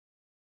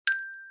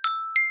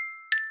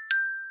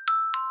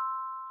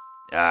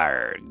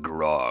Arr,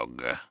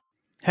 grog.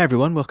 Hey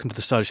everyone, welcome to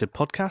the Stylish Head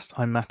podcast.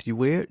 I'm Matthew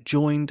Weir,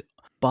 joined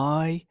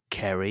by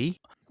Kerry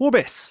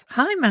Warbis.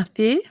 Hi,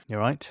 Matthew. You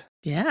right?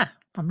 Yeah,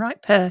 I'm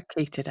right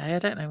perky today. I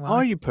don't know why.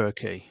 Are you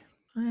perky?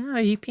 Oh,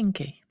 are you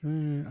pinky?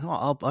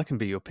 I can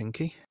be your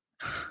pinky.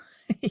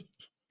 I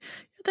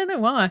don't know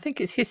why. I think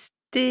it's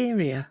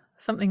hysteria,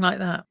 something like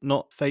that.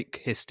 Not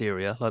fake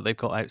hysteria like they've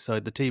got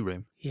outside the tea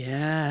room.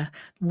 Yeah,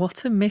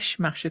 what a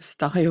mishmash of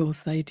styles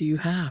they do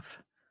have.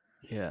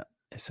 Yeah,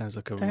 it sounds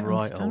like a Don't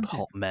right understand old it.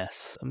 hot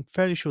mess. I'm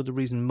fairly sure the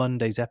reason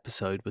Monday's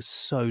episode was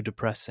so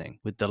depressing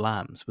with the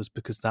lambs was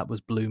because that was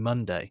Blue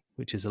Monday,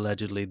 which is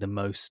allegedly the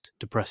most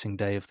depressing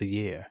day of the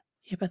year.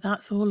 Yeah, but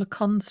that's all a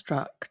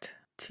construct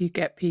to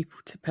get people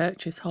to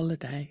purchase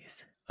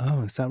holidays.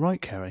 Oh, is that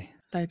right, Kerry?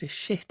 Load of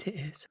shit it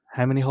is.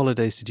 How many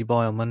holidays did you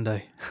buy on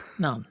Monday?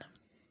 None.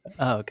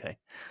 Oh, okay.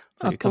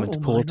 So I've you're coming to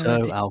bought all mine Porto,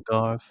 already.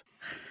 Algarve.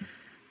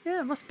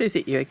 Yeah, I must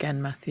visit you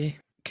again, Matthew.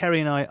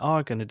 Kerry and I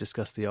are going to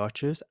discuss the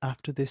Archers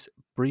after this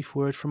brief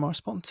word from our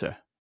sponsor.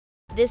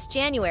 This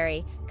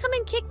January, come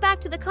and kick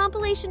back to the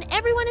compilation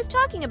everyone is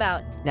talking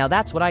about. Now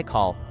that's what I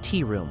call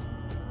Tea Room.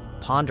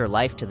 Ponder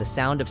life to the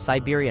sound of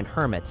Siberian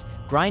hermits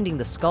grinding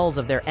the skulls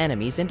of their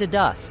enemies into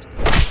dust.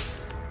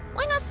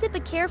 Why not sip a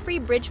carefree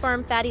Bridge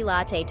Farm fatty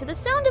latte to the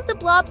sound of the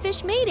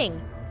blobfish mating?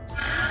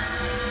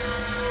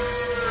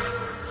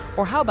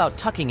 Or how about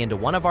tucking into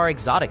one of our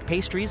exotic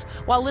pastries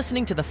while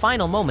listening to the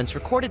final moments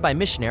recorded by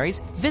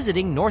missionaries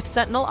visiting North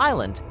Sentinel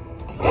Island?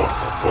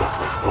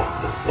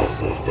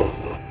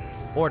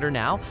 Order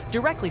now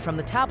directly from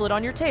the tablet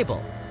on your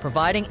table,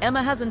 providing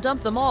Emma hasn't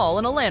dumped them all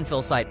in a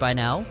landfill site by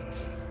now.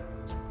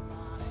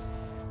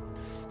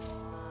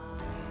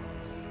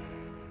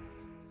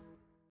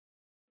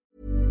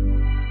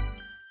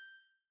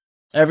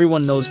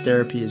 Everyone knows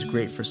therapy is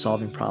great for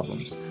solving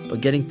problems, but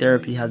getting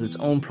therapy has its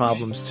own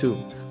problems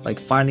too, like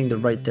finding the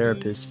right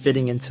therapist,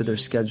 fitting into their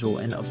schedule,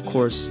 and of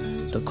course,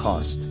 the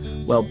cost.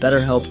 Well,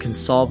 BetterHelp can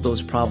solve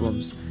those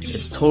problems.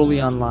 It's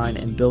totally online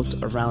and built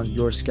around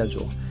your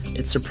schedule.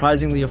 It's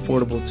surprisingly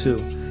affordable too.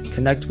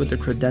 Connect with a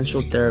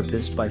credentialed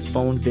therapist by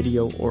phone,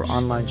 video, or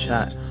online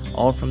chat,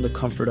 all from the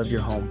comfort of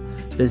your home.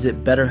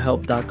 Visit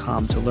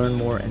BetterHelp.com to learn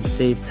more and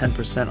save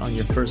 10% on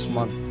your first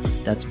month.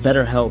 That's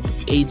BetterHelp,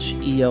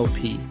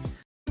 H-E-L-P.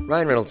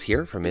 Ryan Reynolds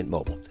here from Mint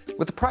Mobile.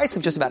 With the price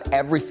of just about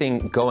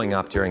everything going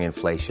up during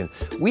inflation,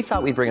 we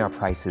thought we'd bring our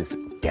prices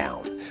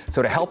down.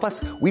 So to help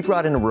us, we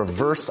brought in a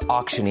reverse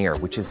auctioneer,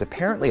 which is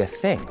apparently a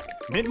thing.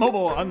 Mint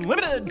Mobile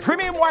Unlimited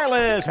Premium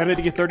Wireless. How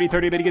to get 30,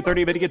 30, bit to get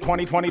 30, bit to get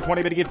 20, 20,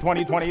 20, bit to get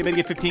 20, 20, bit to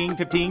get 15,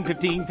 15,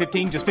 15,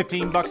 15, just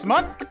 $15 a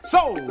month?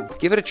 Sold!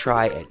 Give it a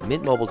try at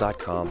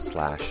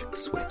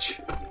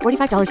mintmobile.com/switch.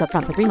 $45 up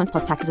front for 3 months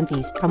plus taxes and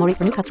fees. Promo rate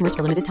for new customers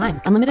for limited time.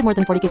 Unlimited more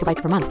than 40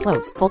 gigabytes per month.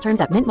 Slows full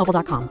terms at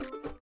mintmobile.com.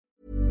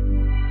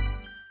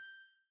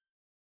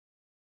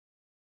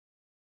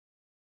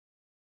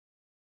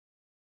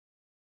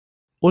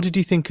 What did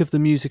you think of the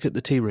music at the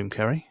tea room,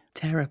 Kerry?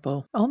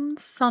 Terrible. On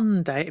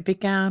Sunday, it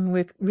began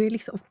with really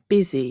sort of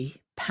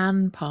busy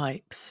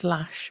panpipe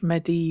 /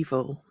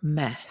 medieval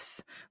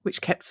mess,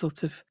 which kept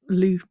sort of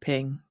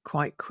looping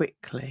quite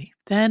quickly.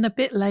 Then a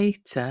bit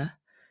later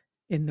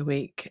in the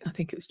week, I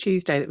think it was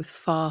Tuesday, it was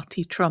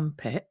farty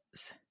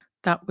trumpets.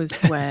 That was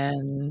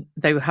when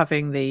they were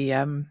having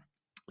the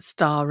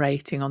star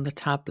rating on the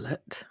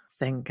tablet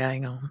thing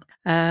going on.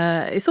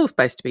 It's all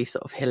supposed to be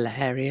sort of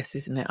hilarious,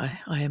 isn't it?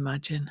 I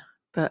imagine.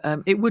 But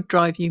it would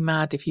drive you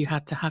mad if you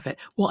had to have it.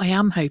 What I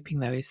am hoping,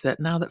 though, is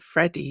that now that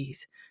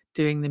Freddie's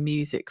doing the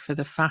music for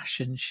the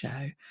fashion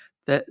show,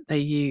 that they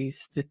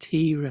use the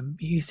tea room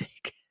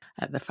music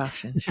at the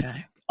fashion show.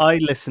 I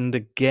listened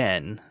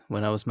again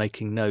when I was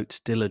making notes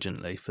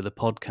diligently for the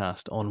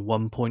podcast on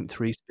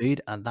 1.3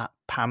 speed, and that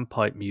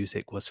panpipe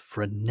music was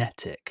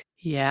frenetic.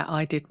 Yeah,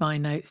 I did my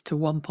notes to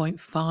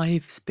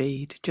 1.5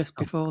 speed just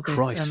before this,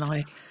 Christ.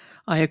 and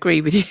I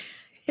agree with you.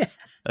 Yeah.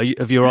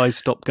 Have your eyes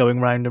stopped going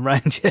round and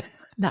round yet?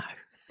 No.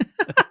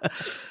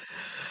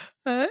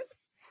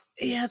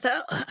 Yeah,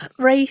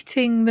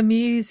 rating the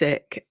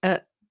music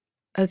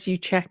as you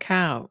check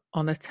out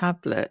on a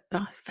tablet,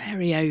 that's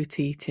very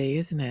OTT,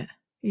 isn't it?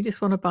 You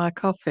just want to buy a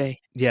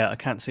coffee. Yeah, I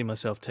can't see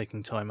myself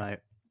taking time out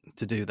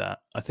to do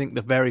that. I think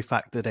the very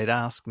fact that they'd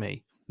ask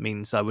me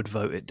means I would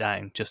vote it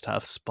down just out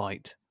of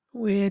spite.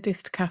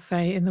 Weirdest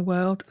cafe in the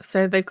world.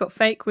 So they've got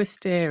fake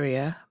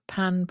wisteria,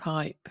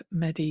 panpipe,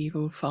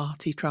 medieval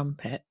farty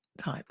trumpet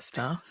type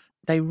stuff.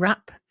 They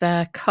wrap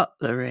their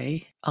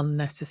cutlery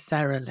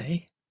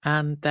unnecessarily,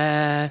 and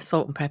their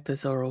salt and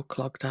peppers are all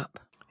clogged up.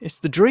 It's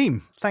the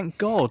dream. Thank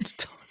God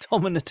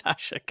Tom and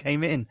Natasha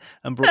came in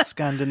and brought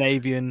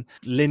Scandinavian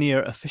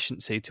linear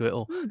efficiency to it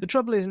all. The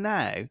trouble is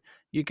now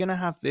you're going to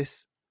have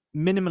this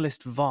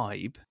minimalist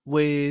vibe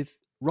with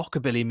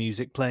rockabilly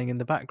music playing in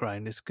the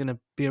background. It's going to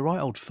be a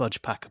right old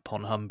fudge pack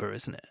upon Humber,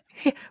 isn't it?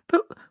 Yeah,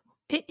 but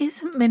it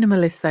isn't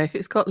minimalist, though, if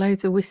it's got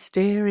loads of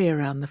wisteria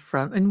around the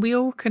front. And we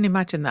all can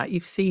imagine that.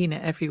 You've seen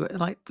it everywhere.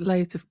 Like,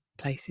 loads of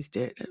places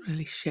do it,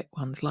 really shit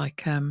ones.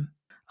 Like,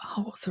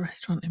 what's the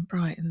restaurant in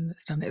Brighton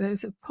that's done it? There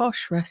was a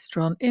posh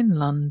restaurant in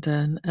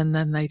London, and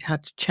then they'd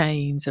had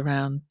chains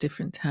around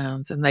different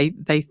towns, and they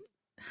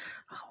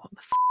what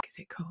the is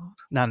it called?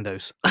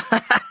 Nando's.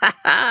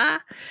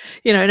 And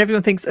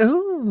everyone thinks,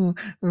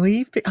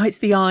 it's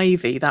the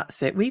Ivy.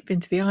 That's it. We've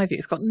been to the Ivy.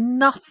 It's got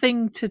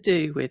nothing to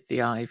do with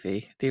the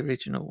Ivy, the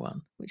original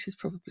one, which is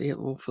probably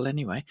awful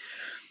anyway.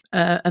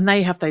 And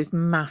they have those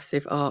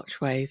massive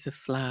archways of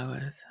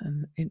flowers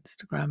and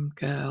Instagram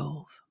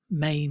girls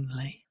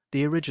mainly.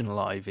 The original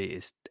Ivy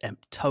is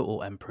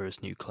total Emperor's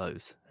New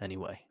Clothes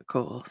anyway. Of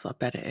course, I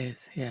bet it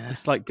is. Yeah,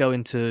 it's like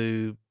going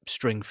to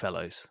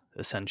Stringfellows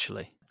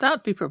essentially.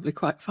 That'd be probably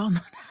quite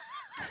fun.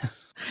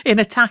 In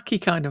a tacky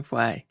kind of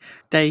way.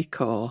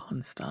 Decor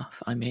and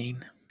stuff, I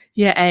mean.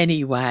 Yeah,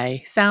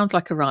 anyway, sounds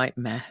like a right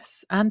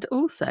mess. And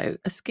also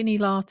a skinny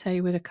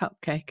latte with a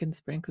cupcake and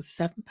sprinkles,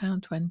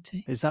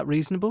 £7.20. Is that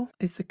reasonable?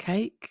 Is the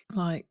cake,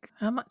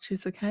 how much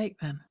is the cake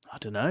then? I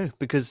don't know,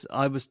 because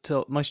I was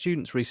told, my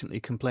students recently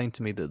complained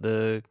to me that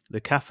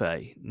the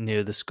cafe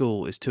near the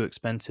school is too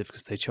expensive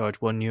because they charge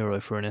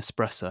 €1 for an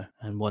espresso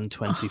and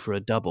 $1.20 for a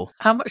double.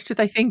 How much do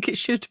they think it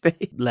should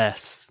be?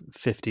 Less,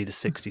 50 to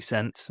 60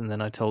 cents. And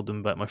then I told them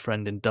about my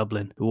friend in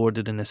Dublin who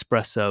ordered an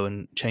espresso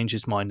and changed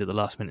his mind at the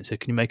last minute. Said,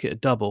 "Can you make it a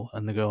double?"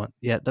 And they go,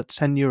 "Yeah, that's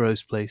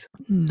 €10, please."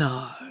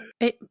 No.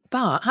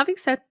 But having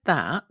said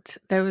that,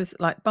 there was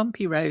like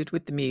bumpy road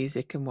with the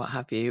music and what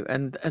have you,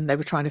 and they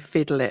were trying to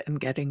fiddle it and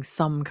getting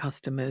some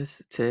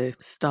customers to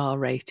star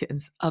rate it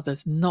and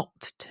others not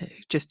to,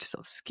 just to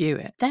sort of skew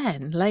it.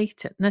 Then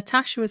later,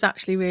 Natasha was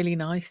actually really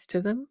nice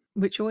to them,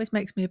 which always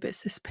makes me a bit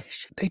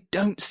suspicious. They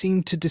don't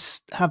seem to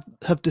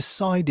have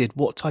decided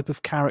what type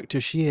of character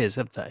she is,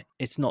 have they?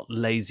 It's not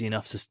lazy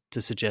enough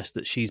to suggest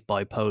that she's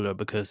bipolar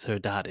because her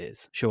dad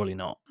is. Surely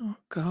not. Oh,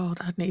 God,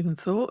 I hadn't even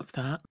thought of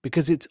that.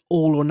 Because it's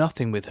all or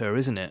nothing with her,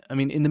 isn't it? I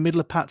mean, in the middle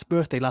of Pat's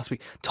birthday last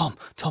week, Tom,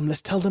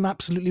 let's tell them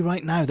absolutely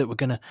right now that we're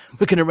gonna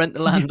rent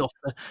the land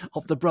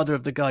off the brother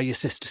of the guy your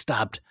sister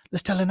stabbed.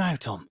 Let's tell her now,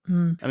 Tom. I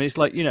mean, it's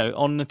like,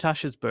 on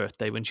Natasha's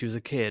birthday when she was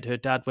a kid, her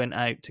dad went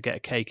out to get a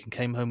cake and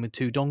came home with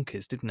 2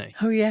 donkeys, didn't he?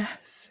 Oh,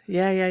 yes.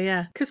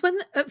 Yeah. Because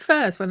at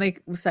first, when they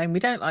were saying, we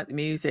don't like the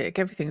music,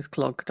 everything's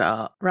clogged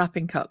up,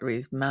 wrapping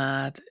cutlery's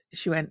mad,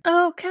 she went,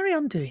 oh, carry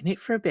on doing it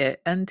for a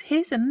bit. And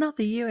here's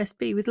another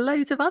USB with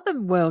loads of other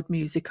world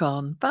music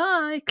on.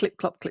 Bye. Clip,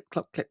 clop, clip,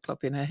 clop, clip,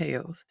 clop in her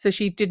heels. So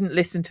she didn't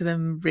listen to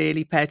them,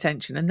 really pay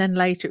attention. And then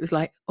later it was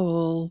like,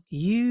 oh,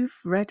 you've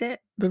read it,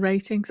 the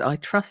ratings. I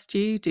trust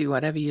you. Do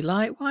whatever you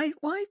like.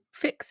 Why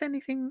fix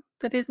anything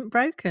that isn't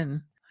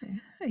broken?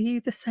 Are you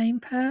the same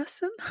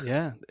person?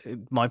 Yeah,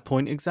 my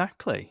point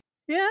exactly.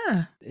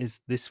 Yeah. Is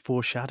this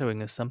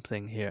foreshadowing of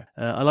something here?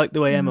 I like the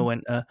way Emma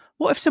went,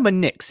 what if someone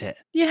nicks it?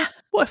 Yeah.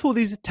 What if all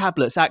these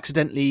tablets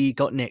accidentally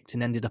got nicked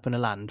and ended up in a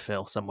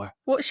landfill somewhere?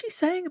 What's she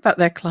saying about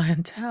their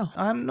clientele?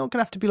 I'm not going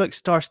to have to be like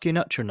Starsky and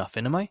Hutch or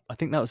nothing, am I? I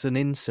think that was an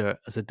insert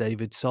as a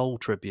David Soul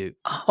tribute.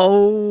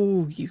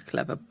 Oh, you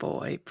clever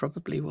boy.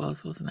 Probably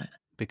was, wasn't it?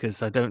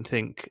 Because I don't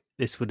think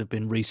this would have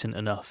been recent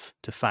enough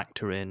to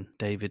factor in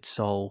David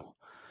Soul,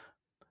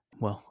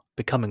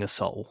 becoming a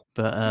soul.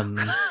 But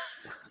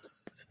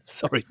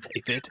sorry,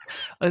 David.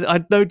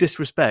 I no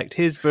disrespect.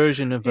 His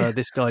version of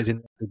This Guy's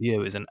in With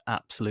You is an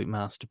absolute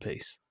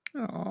masterpiece.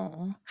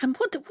 Oh, and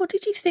what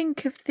did you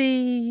think of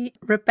the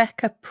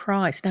Rebecca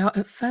Price? Now,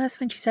 at first,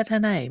 when she said her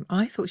name,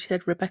 I thought she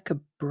said Rebecca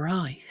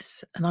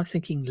Bryce, and I was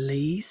thinking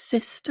Lee's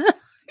sister.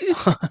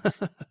 Who's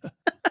this?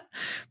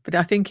 But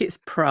I think it's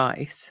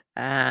Price,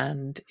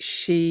 and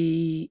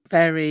she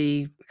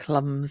very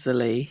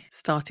clumsily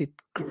started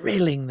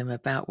grilling them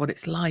about what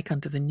it's like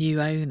under the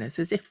new owners,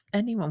 as if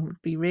anyone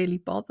would be really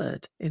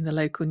bothered in the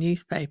local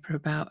newspaper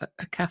about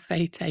a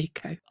cafe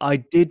takeover. I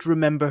did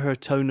remember her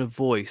tone of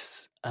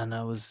voice, and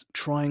I was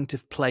trying to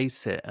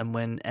place it, and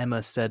when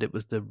Emma said it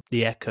was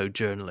the Echo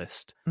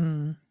journalist,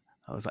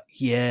 I was like,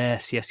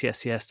 yes,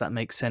 that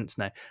makes sense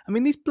now. I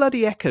mean, these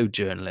bloody Echo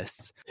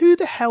journalists, who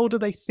the hell do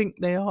they think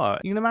they are?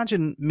 You can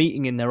imagine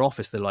meeting in their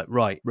office, they're like,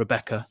 right,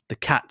 Rebecca, the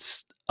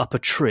cat's up a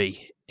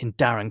tree in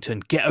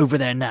Darrington, get over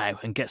there now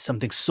and get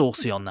something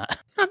saucy on that.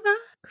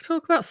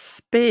 Talk about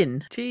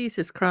spin.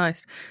 Jesus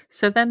Christ.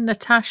 So then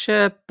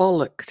Natasha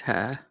bollocked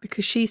her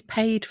because she's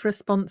paid for a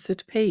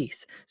sponsored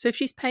piece. So if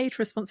she's paid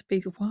for a sponsored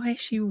piece, why is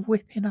she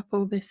whipping up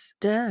all this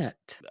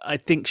dirt? I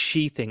think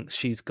she thinks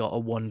she's got a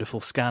wonderful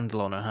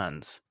scandal on her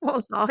hands.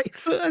 What a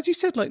life. But as you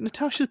said, like,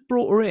 Natasha's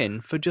brought her in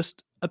for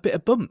just a bit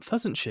of bump,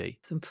 hasn't she?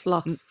 Some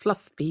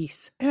fluff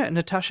piece. Yeah,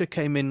 Natasha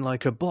came in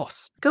like her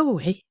boss. Go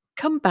away.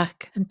 Come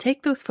back and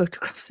take those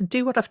photographs and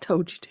do what I've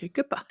told you to.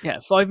 Goodbye. Yeah,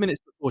 5 minutes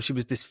before she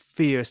was this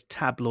fierce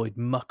tabloid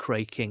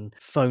muckraking,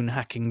 phone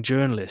hacking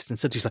journalist, and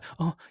suddenly she's like,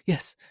 oh,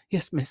 yes,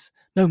 miss,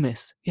 no,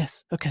 miss,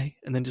 yes, okay,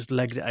 and then just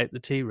legged it out the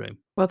tea room.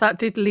 Well, that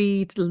did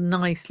lead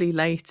nicely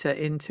later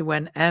into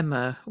when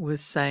Emma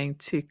was saying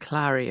to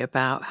Clary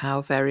about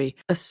how very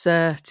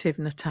assertive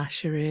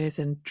Natasha is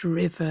and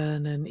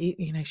driven, and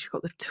she's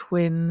got the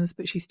twins,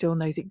 but she still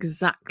knows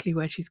exactly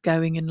where she's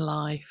going in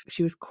life.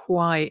 She was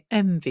quite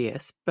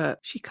envious, but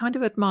she kind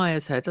of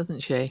admires her,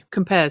 doesn't she?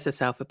 Compares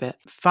herself a bit.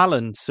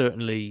 Fallon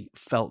certainly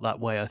felt that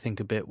way, I think,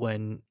 a bit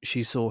when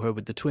she saw her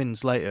with the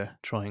twins later,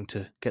 trying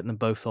to get them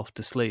both off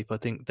to sleep. I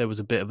think there was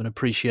a bit of an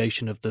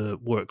appreciation of the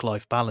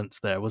work-life balance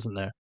there, wasn't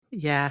there?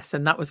 Yes,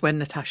 and that was when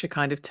Natasha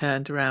kind of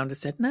turned around and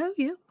said, no,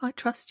 I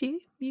trust you.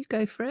 You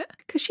go for it.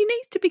 Because she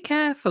needs to be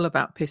careful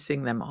about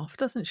pissing them off,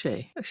 doesn't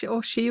she?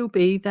 Or she'll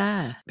be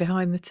there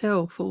behind the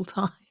till full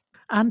time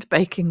and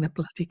baking the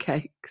bloody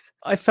cakes.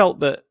 I felt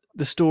that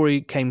the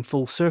story came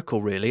full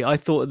circle, really. I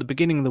thought at the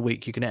beginning of the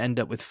week you're going to end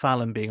up with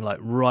Fallon being like,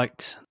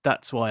 right,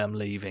 that's why I'm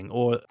leaving.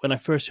 Or when I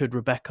first heard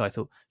Rebecca, I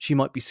thought she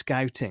might be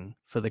scouting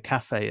for the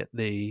cafe at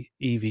the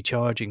EV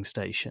charging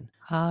station.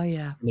 Oh,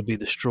 yeah. It'll be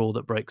the straw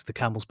that breaks the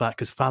camel's back,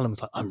 because Fallon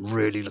was like, I'm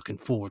really looking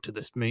forward to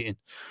this meeting.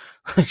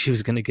 She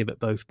was going to give it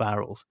both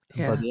barrels.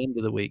 And by the end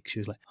of the week, she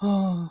was like,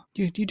 oh,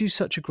 you do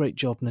such a great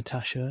job,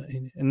 Natasha.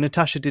 And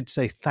Natasha did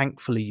say,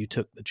 thankfully you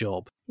took the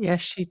job.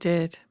 Yes, she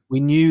did. We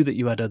knew that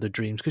you had other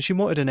dreams, because she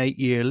wanted an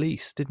 8-year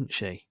lease, didn't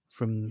she?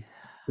 From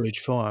Bridge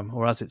Farm,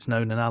 or as it's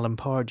known in Alan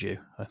Pardew,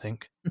 I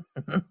think.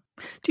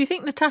 Do you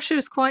think Natasha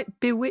is quite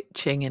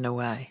bewitching in a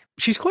way?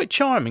 She's quite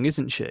charming,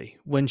 isn't she?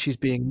 When she's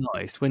being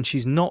nice. When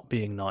she's not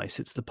being nice,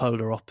 it's the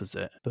polar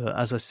opposite. But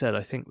as I said,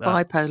 I think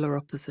that's... Bipolar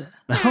opposite.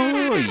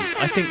 Oh,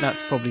 I think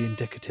that's probably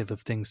indicative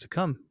of things to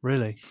come,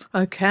 really.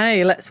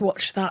 Okay, let's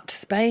watch that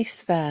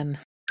space then.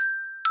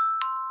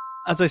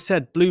 As I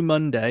said, Blue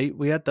Monday,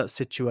 we had that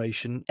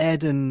situation.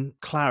 Ed and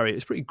Clary, it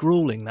was pretty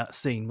grueling, that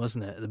scene,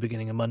 wasn't it, at the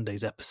beginning of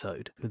Monday's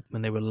episode,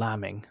 when they were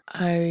lambing.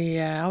 Oh,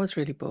 yeah, I was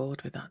really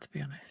bored with that, to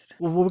be honest.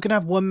 Well, we're going to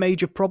have one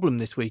major problem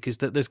this week, is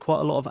that there's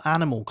quite a lot of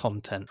animal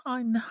content.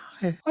 I know.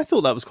 I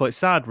thought that was quite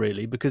sad,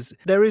 really, because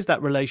there is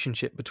that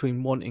relationship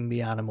between wanting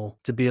the animal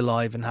to be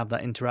alive and have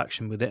that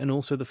interaction with it, and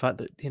also the fact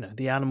that,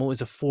 the animal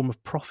is a form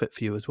of profit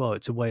for you as well.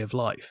 It's a way of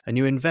life. And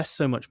you invest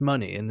so much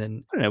money, and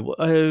then, I don't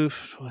know,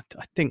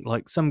 I think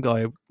like some guy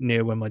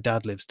near where my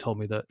dad lives told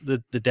me that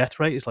the death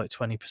rate is like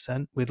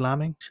 20% with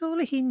lambing.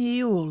 Surely he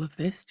knew all of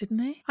this, didn't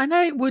he? I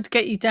know it would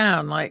get you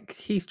down, like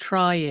he's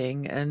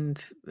trying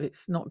and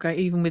it's not going.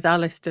 Even with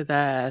Alistair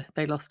there,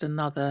 they lost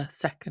another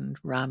second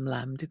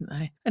lamb, didn't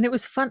they? And it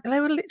was fun. They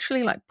were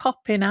literally like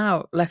popping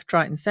out left,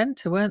 right and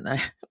centre, weren't they?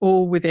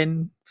 All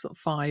within sort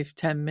of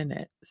 5-10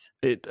 minutes.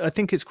 I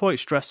think it's quite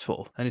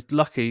stressful, and it's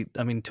lucky,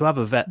 to have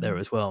a vet there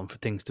as well, and for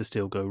things to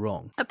still go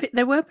wrong.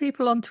 There were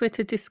people on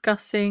Twitter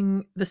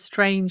discussing the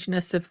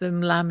strangeness of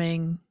them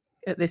lambing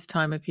at this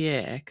time of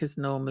year, because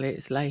normally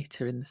it's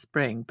later in the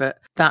spring, but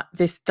that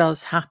this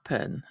does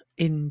happen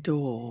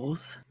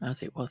indoors,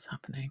 as it was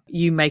happening.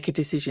 You make a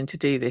decision to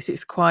do this.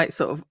 It's quite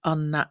sort of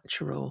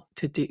unnatural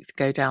to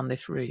go down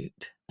this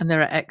route. And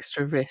there are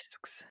extra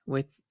risks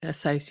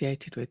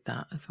associated with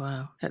that as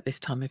well, at this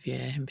time of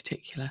year in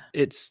particular.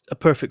 It's a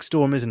perfect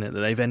storm, isn't it, that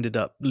they've ended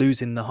up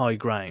losing the high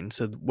ground.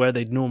 So where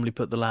they'd normally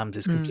put the lambs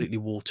is completely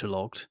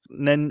waterlogged.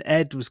 And then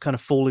Ed was kind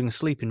of falling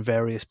asleep in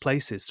various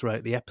places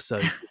throughout the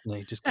episode. And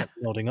he just kept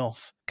nodding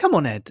off. Come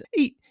on, Ed,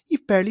 eat.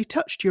 You've barely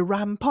touched your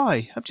ram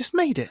pie. I've just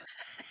made it.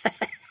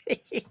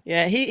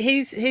 Yeah,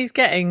 he's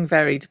getting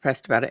very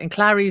depressed about it. And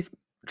Clary's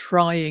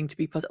trying to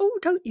be positive. Oh,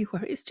 don't you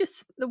worry. It's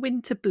just the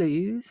winter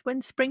blues.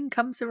 When spring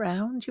comes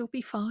around, you'll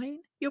be fine.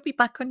 You'll be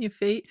back on your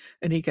feet.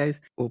 And he goes,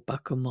 or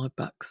back on my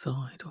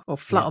backside, or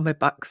flat on my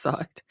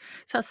backside.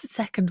 So that's the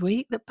second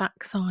week that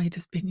backside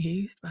has been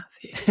used,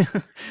 Matthew.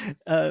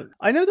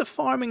 I know that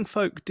farming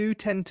folk do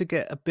tend to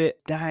get a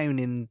bit down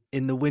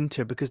in the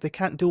winter because they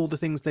can't do all the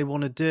things they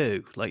want to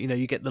do. Like,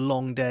 you get the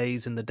long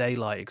days and the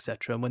daylight,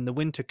 etc. And when the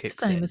winter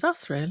kicks in... Same as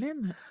us, really,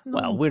 isn't it?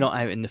 Well, we're not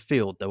out in the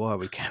field, though, are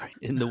we, Kerry?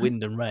 In the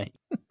wind and rain.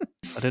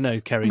 I don't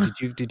know, Kerry,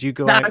 did you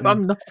go no, out? No,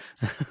 I'm not.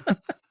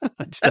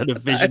 I just had a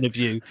vision of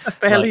you.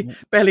 I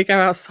barely go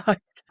outside.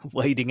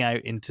 Wading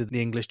out into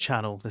the English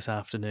Channel this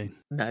afternoon.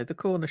 No, the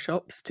corner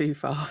shop's too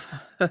far,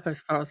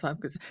 as far as I'm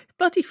concerned. It's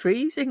bloody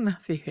freezing,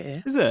 Matthew,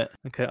 here. Is it?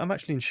 Okay, I'm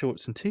actually in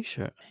shorts and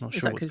t-shirt. Not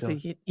sure what's going on.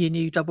 Is that because you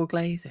knew double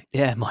glazing?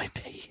 Yeah, it might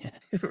be. Yeah.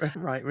 It's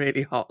right,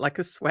 really hot, like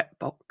a sweat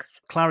box.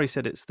 Clary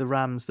said it's the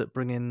rams that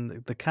bring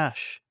in the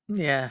cash.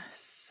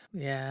 Yes.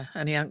 Yeah,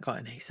 and he hasn't got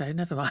any, so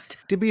never mind.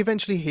 Did we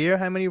eventually hear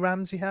how many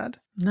rams he had?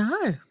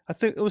 No.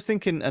 I was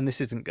thinking, and this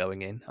isn't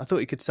going in, I thought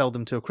he could sell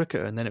them to a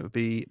cricketer and then it would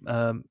be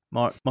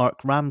Mark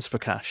Rams for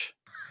cash.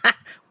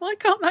 Why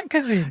can't that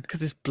go in?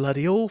 Because it's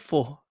bloody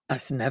awful.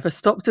 That's never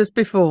stopped us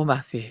before,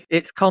 Matthew.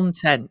 It's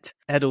content.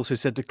 Ed also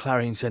said to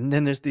Clary, and said, and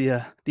then there's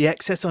the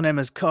excess on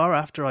Emma's car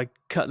after I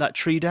cut that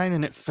tree down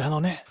and it fell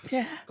on it.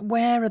 Yeah.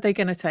 Where are they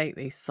going to take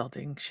these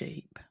sodding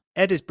sheep?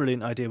 Ed's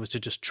brilliant idea was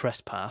to just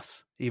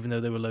trespass, even though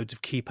there were loads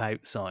of keep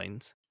out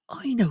signs.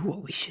 I know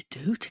what we should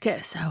do to get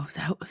ourselves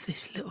out of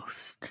this little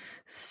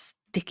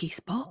sticky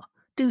spot.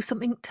 Do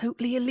something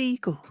totally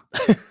illegal.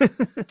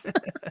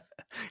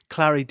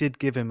 Clary did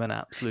give him an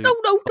absolute... No,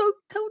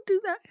 don't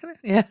do that.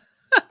 Yeah.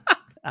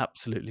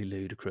 Absolutely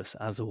ludicrous,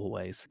 as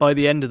always. By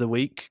the end of the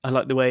week, I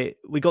like the way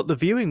we got the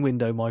viewing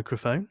window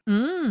microphone.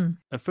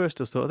 At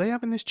first I thought, are they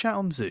having this chat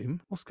on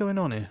Zoom? What's going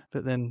on here?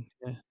 But then,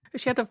 yeah.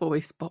 She had a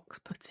voice box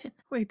put in.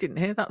 We didn't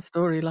hear that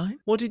storyline.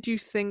 What did you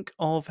think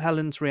of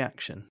Helen's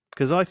reaction?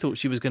 Because I thought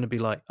she was going to be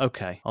like,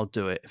 okay, I'll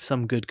do it. If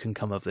some good can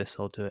come of this,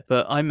 I'll do it.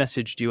 But I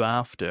messaged you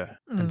after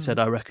and said,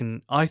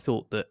 I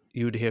thought that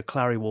you would hear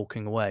Clary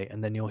walking away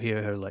and then you'll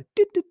hear her like,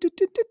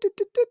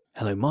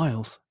 hello,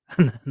 Miles.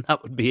 And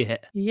that would be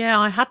it. Yeah,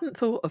 I hadn't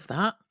thought of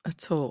that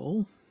at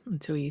all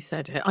until you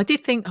said it. I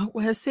did think,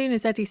 as soon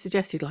as Eddie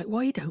suggested, like,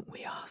 why don't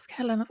we ask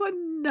Helen? I was like,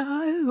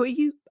 no, are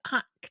you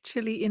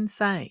actually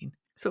insane?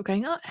 Sort of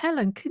going,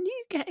 Helen, can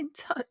you get in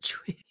touch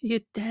with your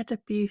dead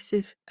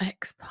abusive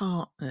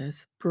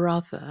ex-partner's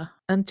brother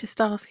and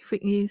just ask if we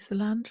can use the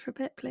land for a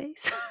bit,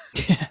 please?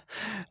 Yeah.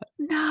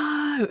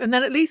 No. And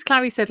then at least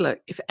Clary said,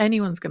 look, if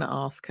anyone's going to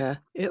ask her,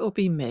 it'll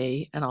be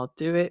me and I'll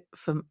do it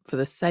for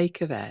the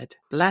sake of Ed.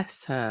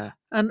 Bless her.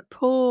 And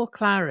poor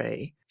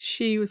Clary,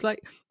 she was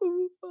like,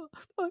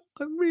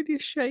 I'm really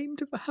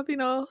ashamed of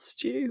having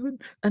asked you.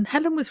 And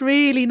Helen was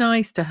really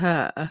nice to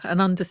her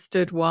and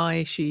understood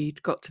why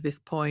she'd got to this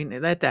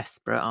point. They're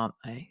desperate, aren't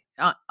they?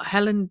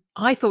 Helen,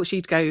 I thought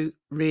she'd go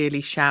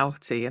really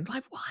shouty and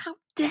like, well, how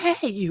dare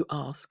you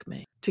ask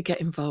me to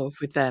get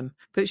involved with them?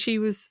 But she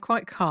was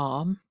quite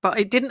calm. But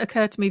it didn't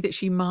occur to me that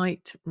she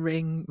might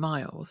ring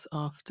Miles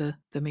after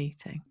the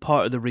meeting.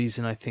 Part of the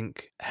reason I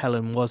think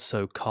Helen was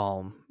so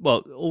calm,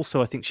 well,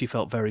 also I think she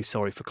felt very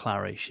sorry for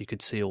Clary. She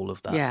could see all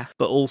of that. Yeah.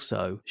 But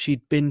also,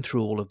 she'd been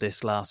through all of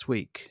this last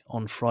week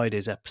on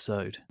Friday's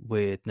episode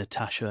with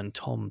Natasha and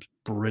Tom's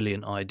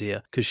brilliant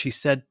idea. Because she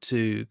said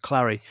to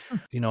Clary,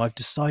 I've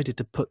decided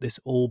to put this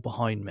all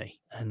behind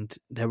me. And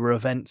there were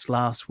events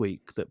last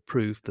week that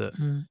proved that,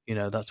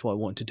 that's what I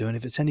wanted to do. And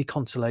if it's any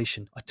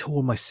consolation, I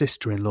told my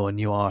sister-in-law a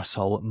new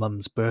arsehole at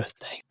Mum's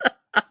birthday.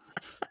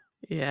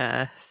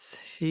 Yes,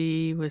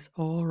 she was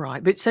all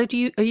right. But so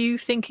are you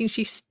thinking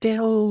she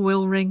still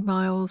will ring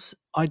Miles?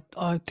 I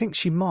think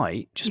she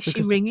might. Is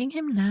she ringing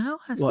him now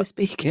as we're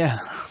speaking?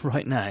 Yeah,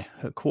 right now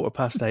at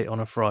 8:15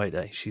 on a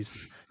Friday.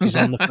 She's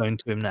on the phone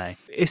to him now.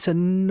 It's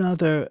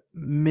another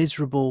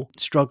miserable,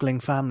 struggling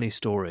family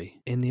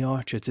story in the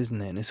Archers,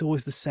 isn't it? And it's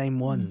always the same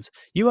ones.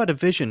 You had a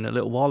vision a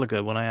little while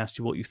ago when I asked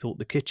you what you thought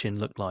the kitchen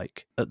looked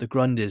like at the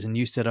Grundys, and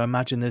you said, I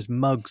imagine there's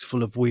mugs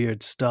full of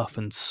weird stuff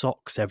and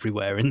socks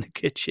everywhere in the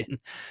kitchen.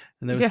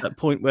 And there was that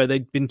point where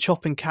they'd been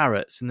chopping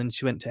carrots, and then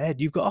she went to Ed,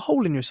 you've got a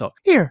hole in your sock.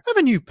 Here, have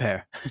a new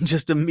pair. And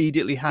just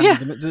immediately handed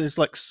them. There's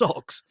like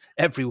socks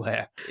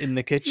everywhere in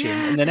the kitchen.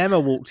 Yeah. And then Emma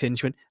walked in,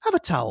 she went, have a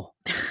towel.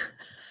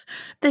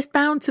 There's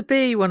bound to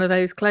be one of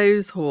those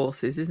clothes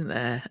horses, isn't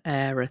there?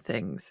 Era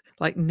things,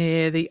 like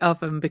near the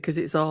oven because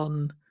it's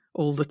on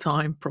all the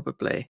time,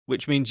 probably.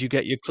 Which means you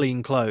get your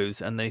clean clothes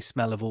and they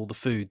smell of all the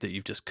food that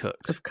you've just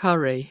cooked. Of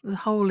curry. The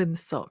hole in the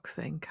sock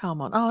thing.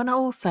 Come on. Oh, and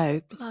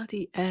also,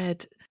 bloody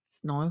Ed.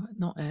 No,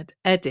 not Ed.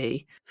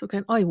 Eddie. So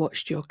going, I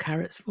watched your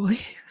carrots for you.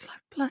 It's like,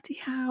 bloody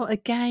hell.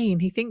 Again,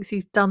 he thinks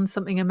he's done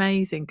something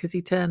amazing because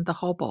he turned the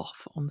hob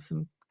off on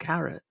some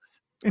carrots.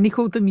 And he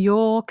called them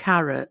your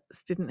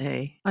carrots, didn't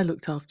he? I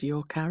looked after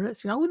your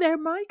carrots. They're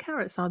my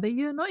carrots, are they?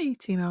 You're not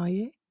eating, are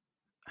you?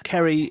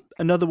 Kerry,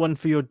 another one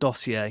for your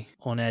dossier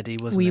on Eddie,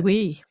 wasn't it?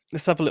 Oui.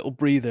 Let's have a little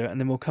breather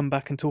and then we'll come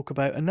back and talk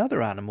about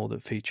another animal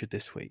that featured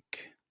this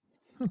week.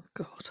 Oh,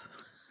 God.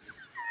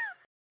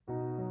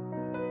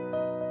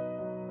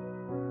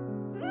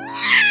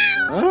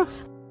 Huh?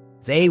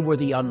 They were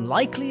the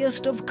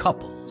unlikeliest of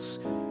couples,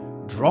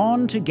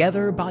 drawn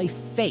together by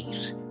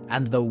fate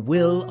and the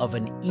will of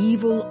an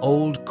evil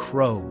old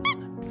crone.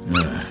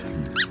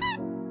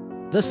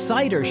 The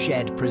Cider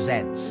Shed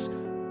presents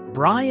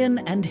Brian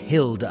and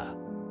Hilda,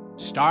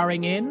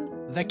 starring in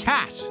The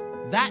Cat,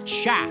 That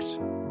Shat,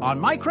 on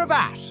my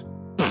Cravat.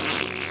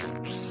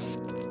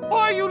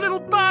 Why, you little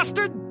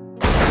bastard!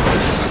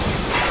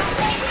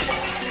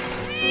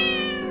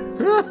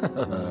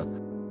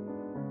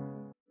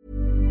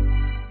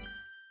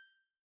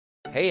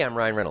 Hey, I'm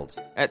Ryan Reynolds.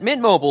 At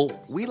Mint Mobile,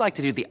 we like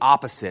to do the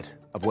opposite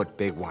of what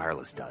Big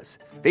Wireless does.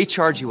 They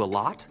charge you a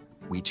lot,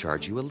 we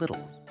charge you a little.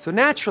 So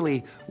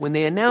naturally, when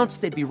they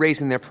announced they'd be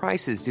raising their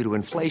prices due to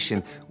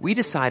inflation, we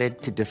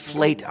decided to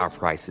deflate our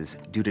prices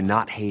due to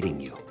not hating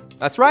you.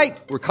 That's right.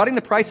 We're cutting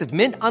the price of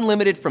Mint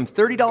Unlimited from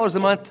 $30 a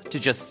month to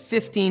just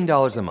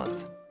 $15 a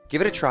month. Give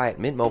it a try at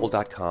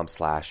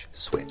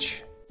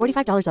mintmobile.com/switch.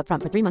 $45 up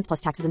front for 3 months plus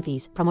taxes and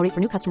fees. Promo rate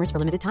for new customers for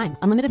limited time.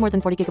 Unlimited more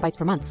than 40 gigabytes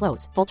per month.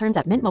 Slows full terms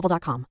at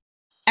mintmobile.com.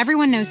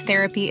 Everyone knows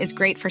therapy is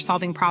great for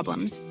solving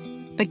problems.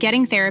 But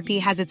getting therapy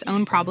has its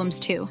own problems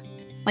too.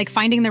 Like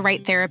finding the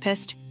right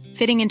therapist,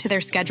 fitting into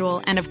their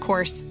schedule, and of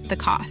course, the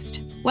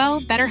cost.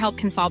 Well, BetterHelp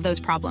can solve those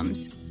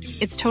problems.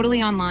 It's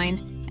totally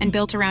online and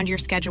built around your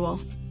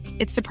schedule.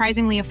 It's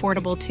surprisingly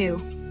affordable too.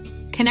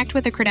 Connect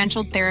with a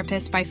credentialed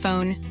therapist by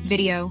phone,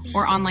 video,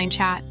 or online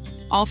chat,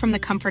 all from the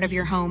comfort of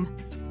your home.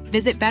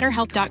 Visit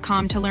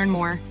BetterHelp.com to learn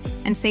more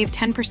and save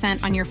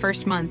 10% on your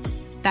first month.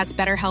 That's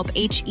BetterHelp,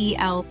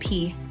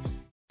 H-E-L-P.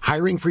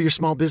 Hiring for your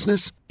small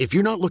business? If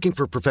you're not looking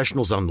for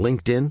professionals on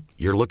LinkedIn,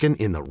 you're looking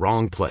in the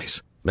wrong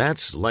place.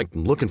 That's like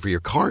looking for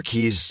your car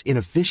keys in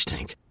a fish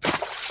tank.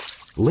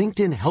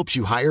 LinkedIn helps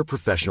you hire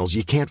professionals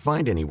you can't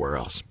find anywhere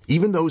else,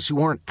 even those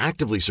who aren't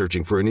actively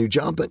searching for a new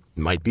job but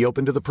might be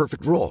open to the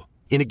perfect role.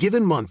 In a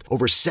given month,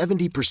 over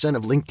 70%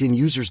 of LinkedIn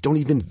users don't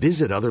even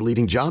visit other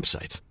leading job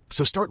sites.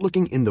 So start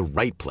looking in the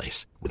right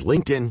place. With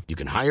LinkedIn, you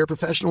can hire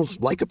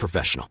professionals like a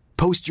professional.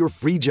 Post your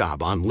free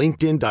job on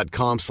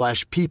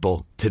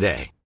linkedin.com/people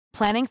today.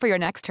 Planning for your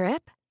next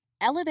trip?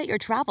 Elevate your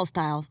travel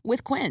style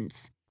with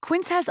Quince.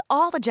 Quince has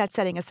all the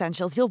jet-setting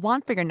essentials you'll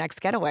want for your next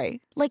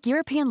getaway, like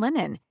European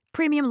linen,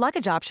 premium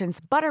luggage options,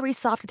 buttery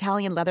soft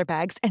Italian leather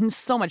bags, and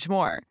so much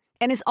more.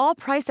 And is all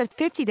priced at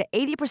 50 to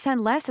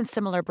 80% less than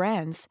similar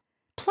brands.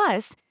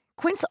 Plus,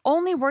 Quince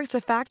only works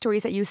with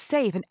factories that use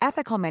safe and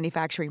ethical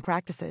manufacturing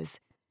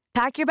practices.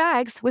 Pack your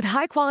bags with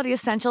high-quality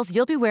essentials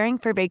you'll be wearing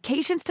for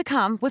vacations to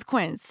come with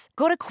Quince.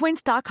 Go to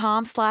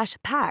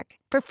quince.com/pack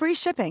for free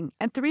shipping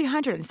and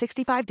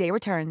 365-day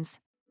returns.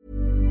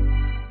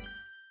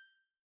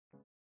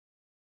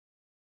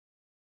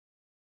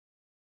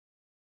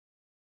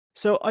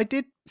 So I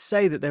did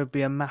say that there would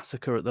be a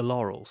massacre at the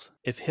Laurels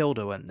if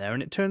Hilda went there,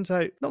 and it turns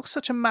out not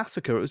such a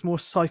massacre, it was more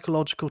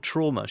psychological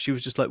trauma. She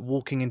was just like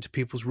walking into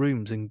people's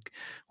rooms and,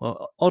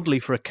 well, oddly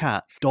for a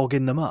cat,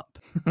 dogging them up.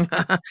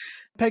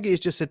 Peggy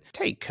has just said,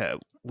 take her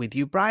with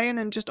you, Brian,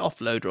 and just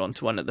offload her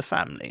onto one of the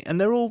family.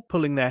 And they're all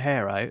pulling their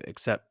hair out,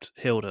 except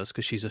Hilda's,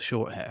 because she's a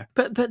short hair.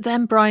 But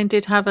then Brian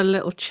did have a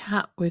little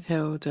chat with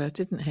Hilda,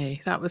 didn't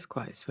he? That was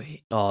quite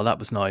sweet. Oh, that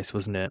was nice,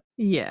 wasn't it?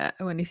 Yeah,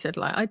 when he said,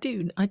 like, I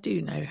do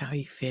know how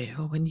you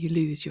feel when you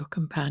lose your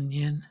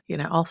companion. You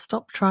know, I'll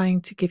stop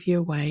trying to give you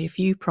away if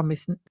you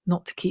promise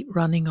not to keep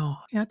running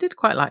off. Yeah, I did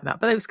quite like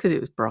that, but it was because it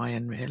was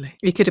Brian, really.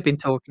 He could have been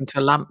talking to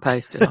a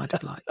lamppost and I'd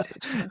have liked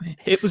it. Do you know what I mean?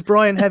 It was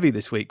Brian heavy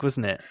this week,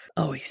 wasn't it?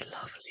 Oh, he's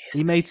lovely.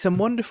 He made some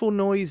wonderful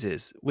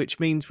noises, which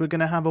means we're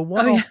going to have a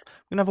one-off. We're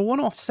going to have a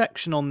one-off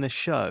section on this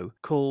show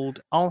called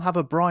 "I'll Have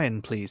a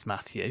Brian, Please,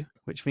 Matthew,"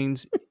 which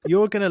means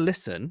you're going to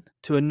listen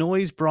to a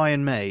noise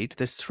Brian made.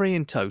 There's 3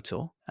 in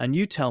total, and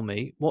you tell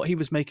me what he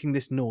was making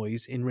this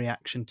noise in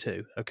reaction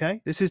to.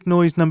 Okay, this is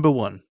noise number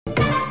 1.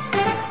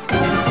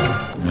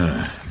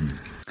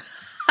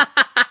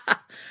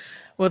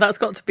 Well, that's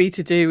got to be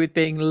to do with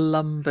being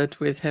lumbered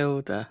with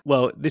Hilda.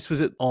 Well, this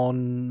was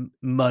on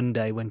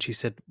Monday when she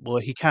said, well,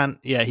 he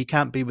can't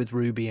be with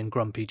Ruby and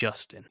Grumpy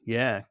Justin.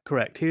 Yeah,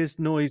 correct. Here's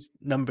noise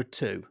number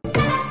 2.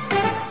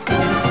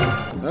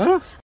 Huh?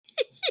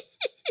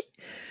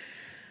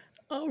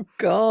 Oh,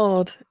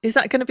 God. Is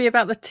that going to be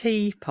about the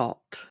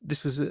teapot?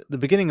 This was at the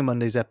beginning of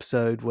Monday's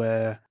episode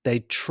where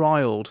they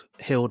trialled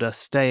Hilda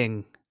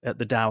staying at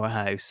the Dower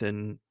House,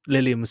 and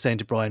Lillian was saying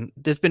to Brian,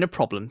 there's been a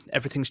problem.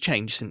 Everything's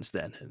changed since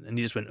then. And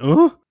he just went,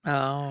 oh?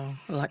 Oh,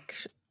 like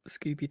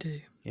Scooby-Doo.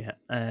 Yeah,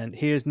 and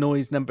here's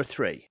noise number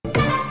 3.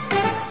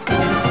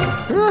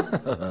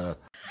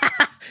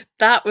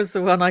 That was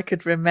the one I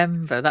could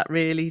remember. That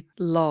really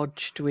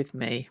lodged with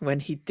me when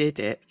he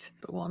did it.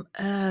 But what on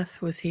earth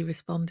was he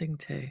responding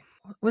to?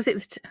 Was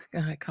it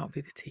it can't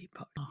be the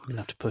teapot. Oh. I'm going to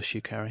have to push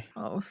you, Carrie.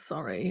 Oh,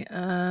 sorry.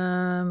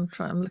 I'm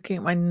looking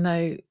at my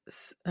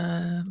notes.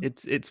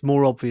 It's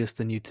more obvious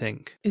than you'd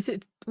think. Is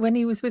it when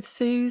he was with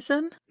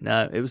Susan?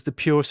 No, it was the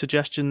pure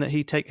suggestion that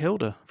he take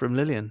Hilda from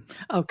Lillian.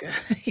 Oh, good.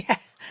 Yeah.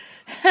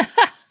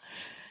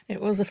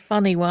 It was a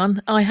funny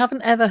one. I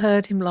haven't ever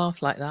heard him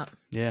laugh like that.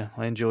 Yeah,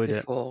 I enjoyed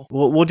before. It.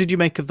 What did you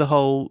make of the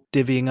whole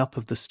divvying up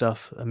of the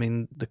stuff? I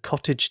mean, the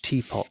cottage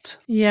teapot.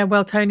 Yeah,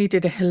 well, Tony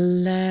did a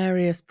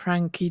hilarious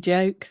pranky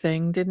joke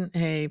thing, didn't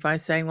he? By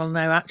saying, well,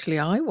 no, actually,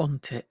 I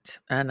want it.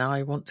 And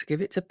I want to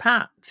give it to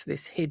Pat,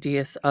 this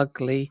hideous,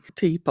 ugly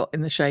teapot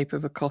in the shape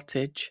of a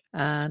cottage.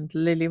 And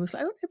Lillian was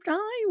like, oh, but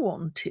I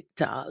want it,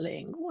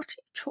 darling. What are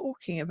you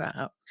talking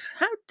about?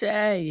 How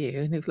dare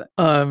you? And he was like,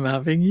 I'm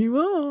having you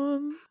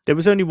on. There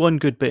was only one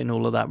good bit in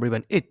all of that where he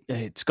went,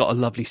 it's got a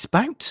lovely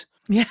spout.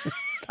 Yeah.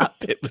 That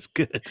bit was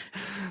good.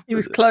 He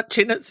was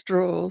clutching at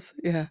straws.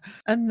 Yeah.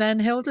 And then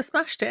Hilda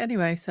smashed it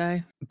anyway, so.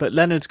 But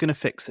Leonard's going to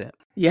fix it.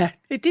 Yeah.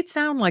 It did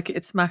sound like it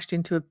had smashed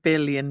into a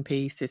billion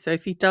pieces. So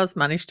if he does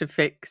manage to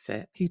fix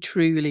it, he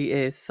truly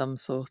is some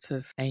sort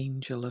of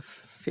angel of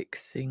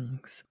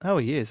fixings. Oh,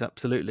 he is,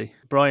 absolutely.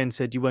 Brian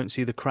said you won't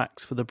see the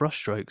cracks for the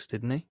brushstrokes,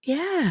 didn't he?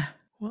 Yeah.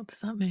 What does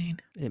that mean?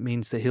 It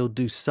means that he'll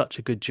do such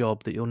a good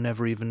job that you'll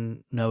never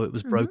even know it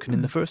was broken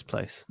in the first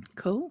place.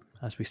 Cool.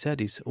 As we said,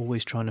 he's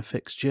always trying to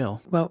fix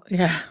Jill. Well,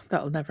 yeah,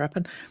 that'll never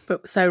happen.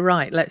 But so,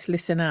 right, let's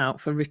listen out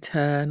for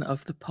Return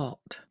of the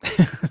Pot.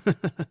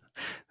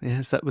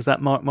 Yes, that was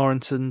Mark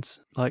Morrison's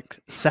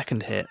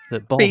second hit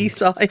that bombed.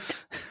 B-side.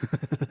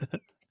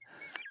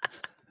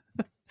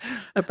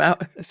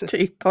 About a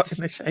teapot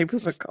in the shape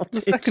of a cottage.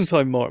 The second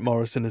time Mark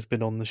Morrison has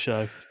been on the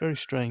show. It's very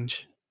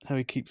strange how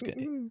he keeps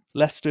getting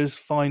Leicester's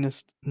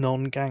finest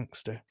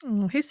non-gangster.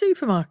 Oh, his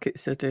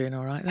supermarkets are doing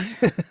all right,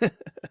 though.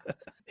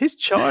 His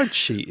charge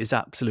sheet is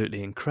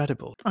absolutely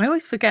incredible. I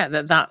always forget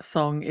that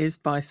song is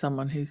by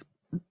someone who's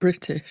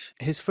British.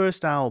 His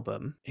first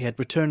album, he had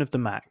Return of the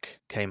Mac,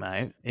 came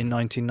out in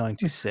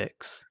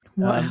 1996.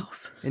 What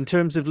else? In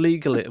terms of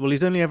legal, well,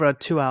 he's only ever had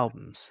 2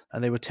 albums,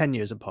 and they were 10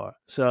 years apart.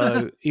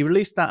 So he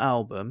released that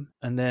album,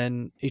 and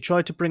then he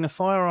tried to bring a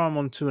firearm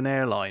onto an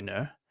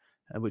airliner,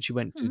 which he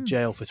went to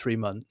jail for 3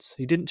 months.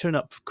 He didn't turn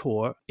up for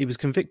court. He was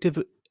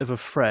convicted of a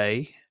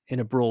fray in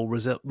a brawl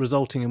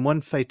resulting in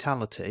 1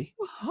 fatality.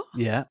 What?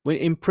 Yeah.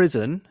 In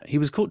prison, he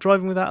was caught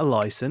driving without a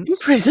license. In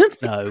prison?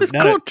 No. He was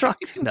caught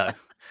driving? No.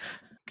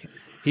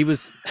 He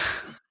was...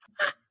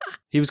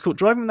 He was caught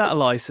driving without a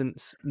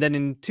license. Then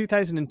in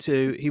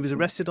 2002, he was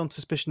arrested on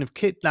suspicion of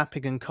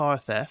kidnapping and car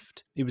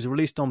theft. He was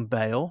released on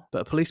bail,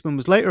 but a policeman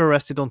was later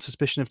arrested on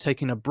suspicion of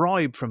taking a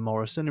bribe from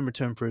Morrison in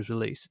return for his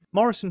release.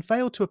 Morrison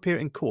failed to appear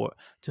in court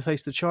to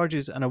face the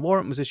charges, and a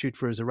warrant was issued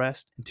for his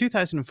arrest. In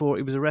 2004,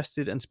 he was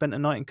arrested and spent a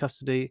night in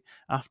custody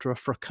after a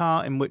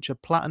fracas in which a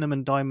platinum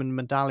and diamond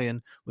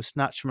medallion was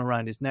snatched from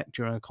around his neck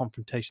during a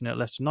confrontation at a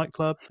Leicester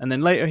nightclub. And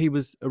then later, he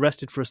was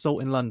arrested for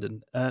assault in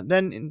London.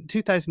 Then in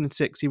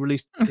 2006, he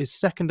released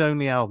his second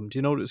only album. Do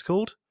you know what it was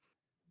called?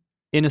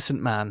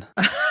 Innocent Man.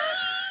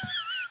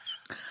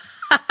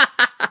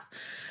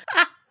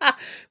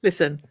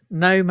 Listen,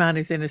 no man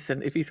is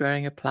innocent if he's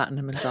wearing a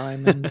platinum and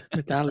diamond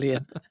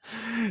medallion.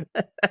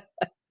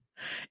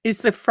 Is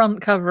the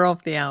front cover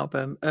of the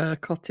album a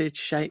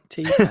cottage-shaped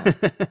teapot?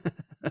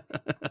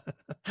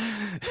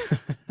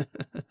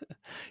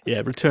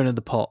 Yeah, Return of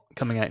the Pot,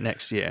 coming out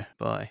next year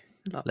by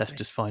Lovely.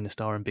 Leicester's finest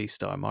R&B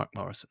star, Mark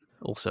Morrison,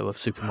 also of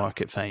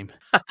supermarket fame.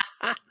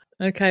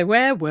 Okay,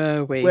 where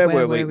were we? Where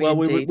were we? Well,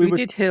 we were...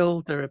 did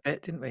Hilda a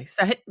bit, didn't we?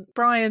 So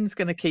Brian's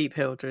going to keep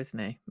Hilda, isn't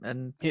he?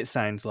 And it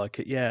sounds like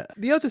it, yeah.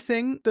 The other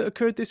thing that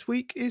occurred this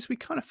week is we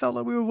kind of felt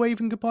like we were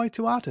waving goodbye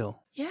to Adil.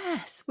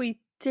 Yes, we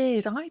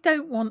did. I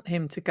don't want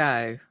him to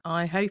go.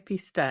 I hope he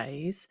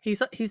stays.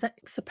 He's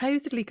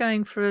supposedly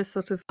going for a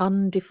sort of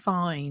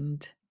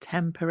undefined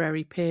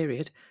temporary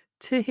period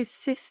to his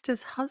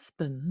sister's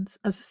husband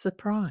as a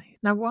surprise.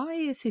 Now, why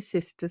is his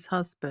sister's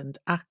husband,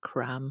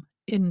 Akram,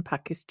 in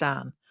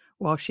Pakistan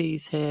while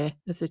she's here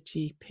as a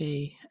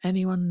GP?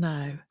 Anyone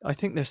know? I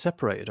think they're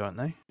separated, aren't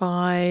they?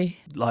 By...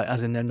 Like,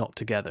 as in they're not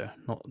together,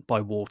 not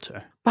by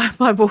water.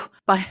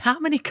 By how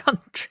many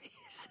countries?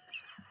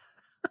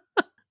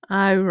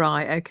 Oh,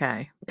 right,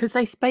 okay. Because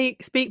they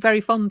speak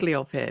very fondly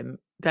of him,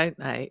 don't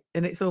they?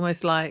 And it's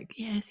almost like,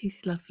 yes, he's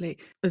lovely,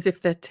 as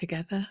if they're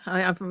together.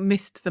 I've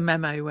missed the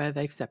memo where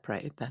they've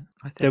separated then,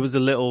 I think. There was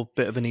a little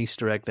bit of an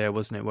Easter egg there,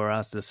 wasn't it, where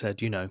Asda said,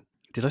 did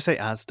I say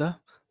Asda?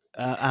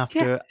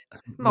 After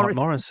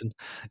Morrison.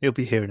 He'll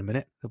be here in a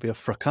minute. There'll be a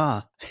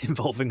fracas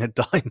involving a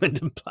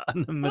diamond and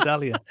platinum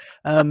medallion.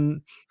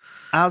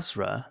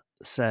 Azra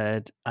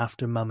said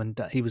after Mum and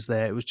Dad, he was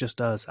there, it was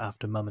just us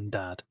after Mum and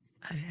Dad.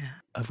 Oh, yeah.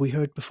 Have we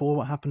heard before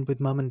what happened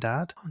with Mum and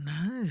Dad? Oh, no,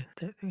 I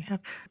don't think we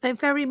have. They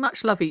very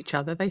much love each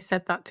other. They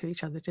said that to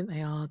each other, didn't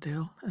they,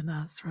 Ardil and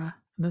Azra?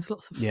 And there's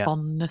lots of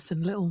fondness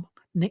and little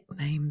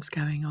nicknames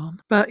going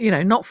on. But,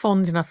 not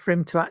fond enough for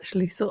him to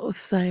actually sort of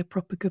say a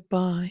proper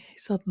goodbye. He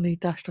suddenly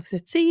dashed off,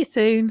 said, see you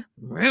soon.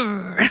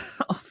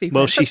 Off he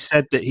went. She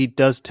said that he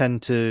does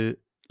tend to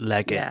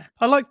leg it. Yeah.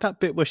 I like that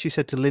bit where she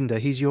said to Linda,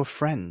 he's your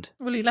friend.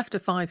 Well, he left a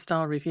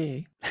 5-star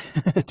review.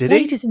 Did he?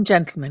 Ladies and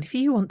gentlemen, if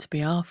you want to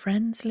be our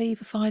friends, leave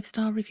a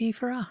 5-star review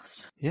for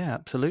us. Yeah,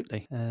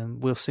 absolutely.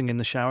 We'll sing in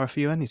the shower for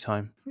you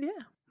anytime. Yeah.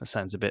 That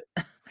sounds a bit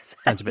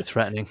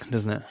threatening,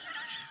 doesn't it?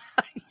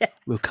 Yeah.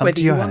 We'll come Whether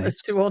to your you house want us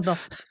to or not.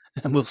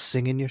 and we'll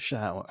sing in your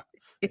shower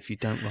if you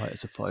don't write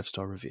us a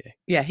 5-star review.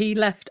 Yeah, he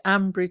left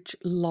Ambridge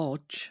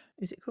Lodge.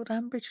 Is it called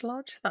Ambridge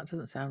Lodge? That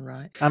doesn't sound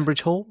right.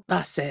 Ambridge Hall?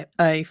 That's it.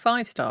 A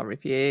 5-star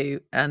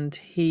review. And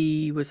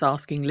he was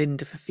asking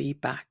Linda for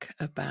feedback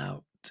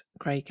about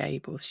Grey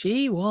Gables.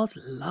 She was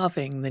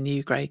loving the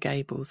new Grey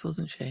Gables,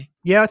 wasn't she?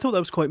 Yeah, I thought that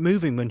was quite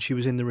moving when she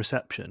was in the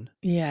reception.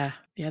 Yeah.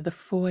 Yeah, the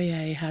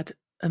foyer had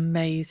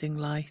amazing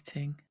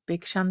lighting.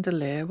 Big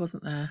chandelier,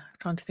 wasn't there? I'm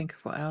trying to think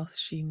of what else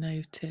she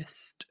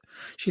noticed.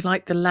 She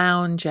liked the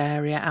lounge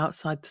area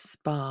outside the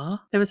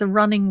spa. There was a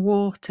running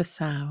water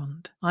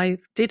sound. I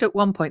did at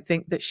one point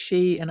think that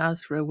she and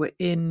Azra were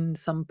in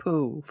some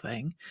pool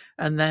thing,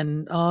 and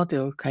then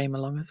Ardil came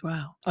along as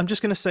well. I'm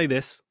just going to say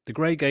this. The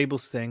Grey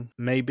Gables thing,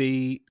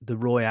 maybe the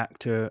Roy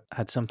actor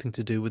had something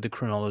to do with the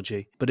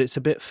chronology, but it's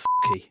a bit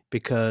fucky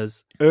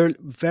because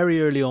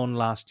very early on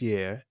last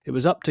year, it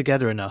was up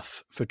together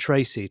enough for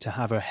Tracy to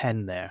have her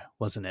hen there,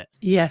 wasn't it?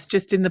 Yes,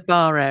 just in the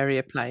bar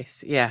area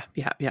place. Yeah.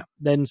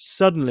 Then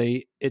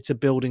suddenly it's a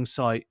building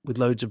site with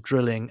loads of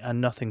drilling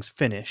and nothing's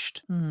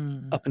finished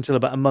up until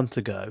about a month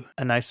ago.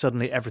 And now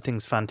suddenly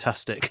everything's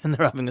fantastic and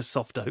they're having a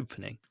soft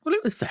opening. Well,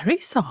 it was very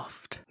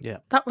soft. Yeah.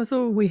 That was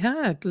all we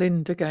heard.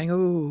 Linda going,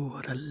 oh,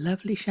 what a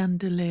lovely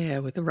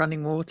chandelier with a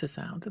running water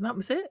sound. And that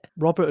was it.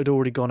 Robert had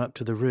already gone up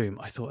to the room.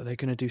 I thought, are they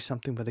going to do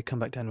something where they come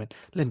back down and went,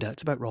 Linda,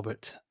 it's about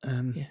Robert.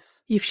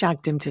 Yes. You've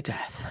shagged him to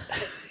death.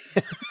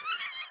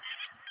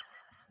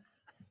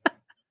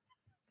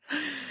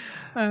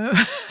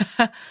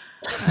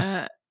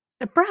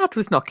 Brad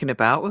was knocking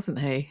about, wasn't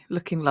he?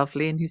 Looking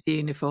lovely in his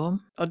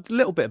uniform. A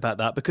little bit about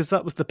that, because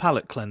that was the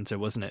palate cleanser,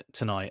 wasn't it,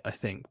 tonight, I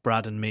think?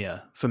 Brad and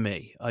Mia, for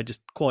me. I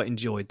just quite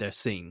enjoyed their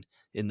scene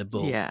in the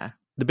Bull. Yeah.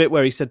 The bit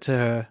where he said to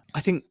her,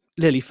 I think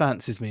Lily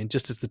fancies me, and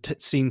just as the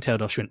scene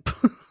tailed off, she went,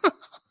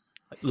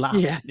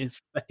 laughed in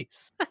his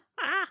face.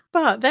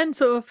 But then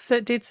sort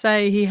of did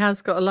say he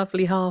has got a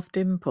lovely half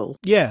dimple.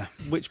 Yeah,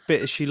 which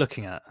bit is she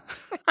looking at?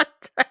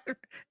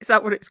 Is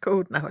that what it's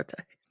called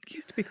nowadays? It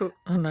used to be called...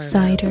 Oh, no.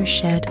 Cider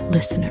Shed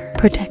listener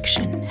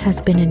protection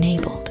has been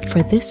enabled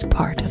for this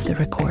part of the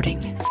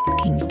recording.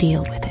 Fucking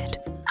deal with it.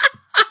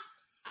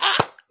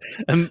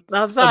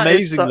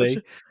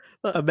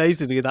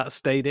 Amazingly, that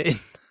stayed in.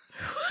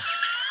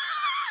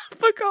 I've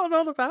forgotten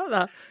all about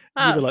that.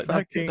 You were like,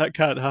 that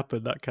can't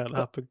happen. That can't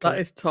happen. That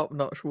is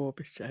top-notch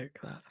Warbish joke,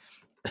 that.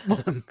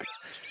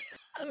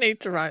 I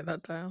need to write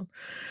that down.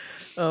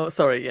 Oh,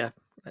 sorry, yeah.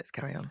 Let's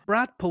carry on.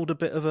 Brad pulled a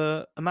bit of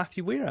a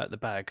Matthew Weir out of the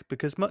bag,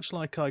 because much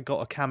like I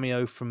got a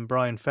cameo from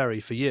Brian Ferry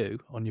for you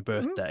on your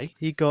birthday,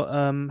 he got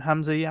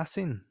Hamza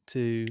Yassin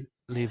to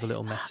leave a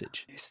little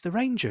message. It's the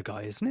ranger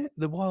guy, isn't it?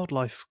 The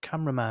wildlife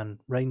cameraman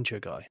ranger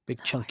guy.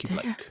 Big chunky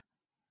bloke.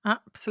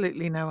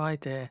 Absolutely no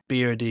idea.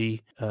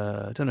 Beardy,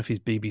 I don't know if he's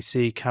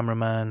BBC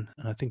cameraman,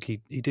 and I think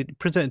he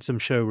presented some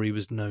show where he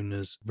was known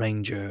as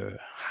Ranger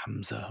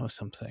Hamza or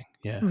something.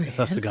 Yeah, really? If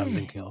that's the guy I'm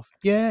thinking of.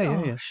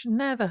 Yeah.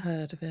 Never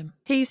heard of him.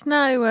 He's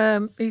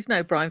no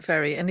Brian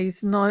Ferry, and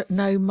he's no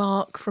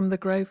Mark from the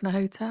Grosvenor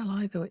Hotel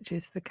either, which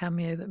is the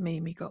cameo that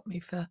Mimi got me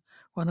for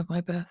one of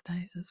my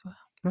birthdays as well.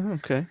 Oh,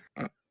 okay.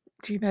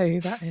 Do you know who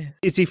that is?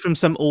 Is he from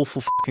some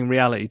awful fucking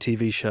reality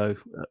TV show?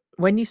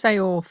 When you say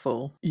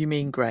awful, you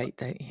mean great,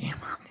 don't you?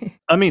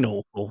 I mean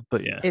awful,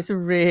 but yeah. It's a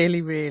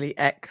really, really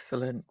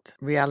excellent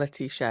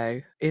reality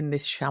show in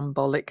this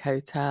shambolic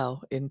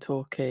hotel in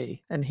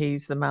Torquay. And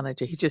he's the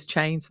manager. He just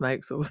chain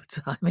smokes all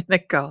the time in a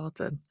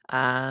garden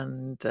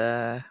and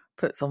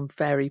puts on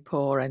very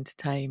poor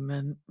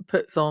entertainment,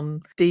 puts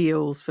on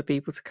deals for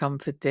people to come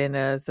for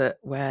dinner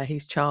where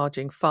he's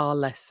charging far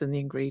less than the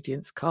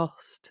ingredients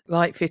cost.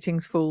 Light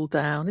fittings fall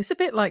down. It's a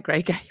bit like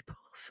Grey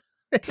Gables.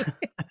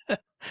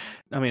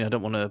 I mean, I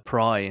don't want to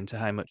pry into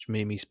how much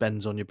Mimi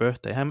spends on your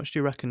birthday. How much do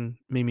you reckon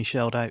Mimi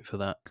shelled out for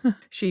that?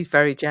 She's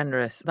very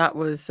generous. That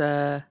was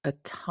a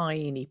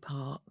tiny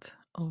part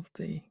of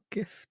the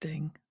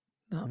gifting.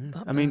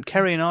 I mean,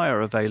 Kerry and I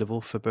are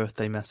available for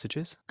birthday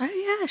messages. Oh,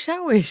 yeah,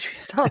 shall we? Should we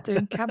start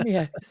doing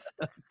cameos?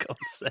 God's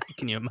sake,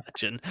 can you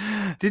imagine?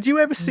 Did you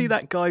ever see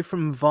that guy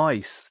from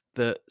Vice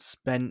that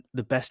spent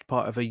the best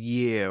part of a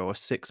year or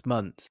 6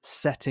 months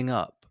setting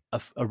up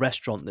a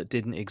restaurant that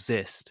didn't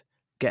exist,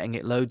 getting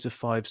it loads of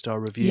 5-star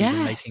reviews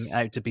and making it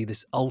out to be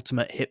this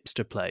ultimate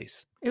hipster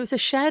place? It was a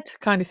shed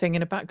kind of thing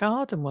in a back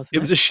garden, wasn't it?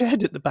 It was a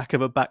shed at the back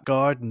of a back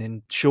garden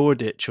in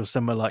Shoreditch or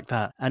somewhere like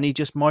that. And he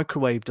just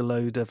microwaved a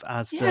load of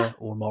Asda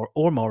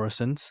or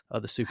Morrison's,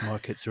 other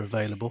supermarkets are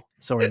available,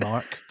 sorry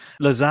Mark,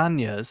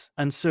 lasagnas,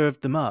 and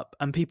served them up.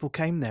 And people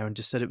came there and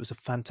just said it was a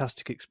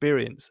fantastic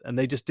experience. And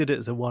they just did it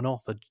as a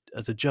one-off,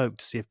 as a joke,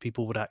 to see if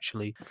people would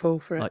actually fall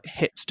for it. Like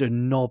hipster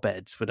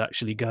knobheads would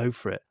actually go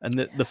for it.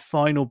 And the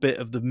final bit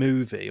of the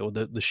movie, or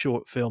the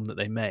short film that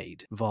they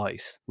made,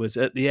 Vice, was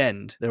at the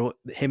end,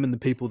 him and the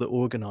people that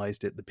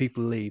organised it, the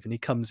people leave, and he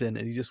comes in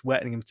and he's just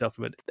wetting himself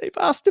and went, they've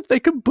asked if they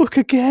can book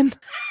again.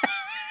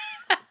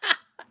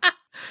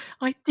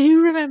 I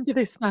do remember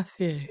this,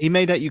 Matthew. He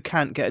made out you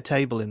can't get a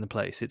table in the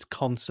place. It's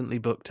constantly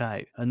booked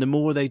out. And the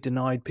more they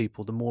denied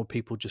people, the more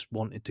people just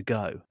wanted to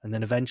go. And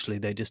then eventually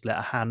they just let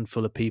a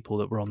handful of people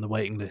that were on the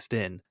waiting list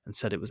in and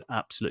said it was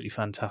absolutely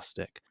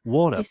fantastic.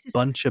 What a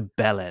bunch of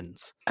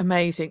bellends.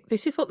 Amazing.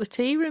 This is what the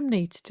tea room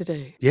needs to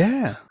do.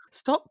 Yeah.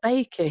 Stop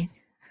baking.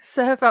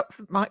 Serve up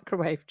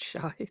microwaved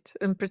shite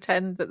and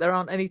pretend that there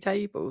aren't any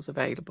tables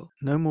available.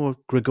 No more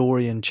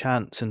Gregorian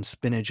chants and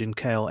spinach and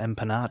kale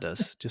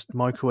empanadas. Just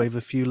microwave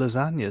a few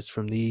lasagnas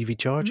from the EV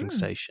charging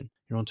station.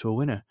 You're onto a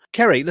winner.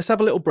 Kerry, let's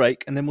have a little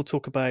break and then we'll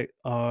talk about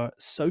our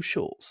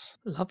socials.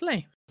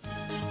 Lovely.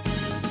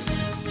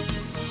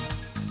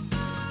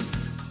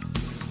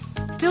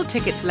 Still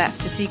tickets left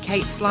to see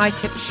Kate's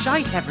fly-tipped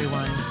shite,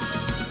 everyone.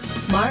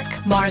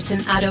 Mark,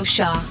 Morrison, Addo,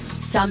 Shaw,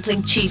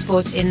 sampling cheese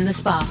boards in the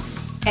spa.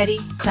 Eddie,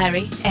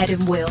 Clary, Ed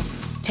and Will,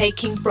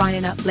 taking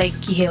Brian up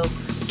Lakey Hill.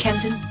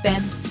 Kempton,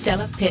 Ben,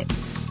 Stella, Pip,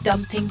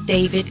 dumping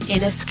David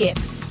in a skip.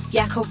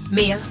 Jacob,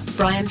 Mia,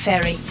 Brian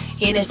Ferry,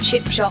 in a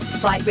chip shop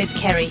fight with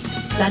Kerry.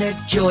 Leonard,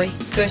 Joy,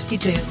 Kirsty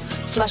too,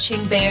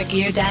 flushing bear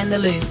gear down the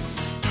loo.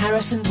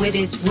 Harrison with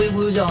his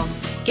woo-woos on,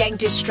 getting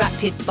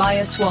distracted by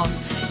a swan.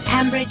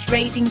 Hambridge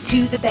raising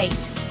to the bait,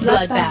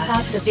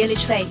 bloodbath, the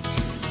village fate.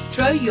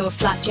 Throw your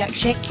flapjack,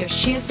 shake your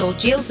shiz, or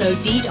Jill's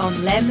OD'd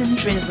on lemon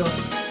drizzle.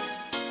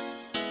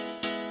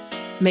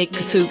 Make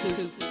soup.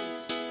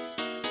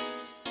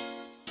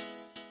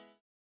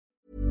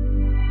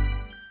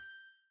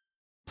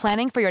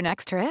 Planning for your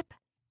next trip?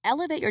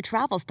 Elevate your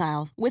travel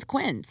style with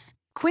Quince.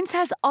 Quince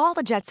has all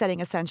the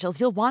jet-setting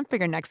essentials you'll want for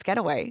your next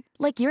getaway,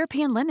 like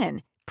European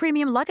linen,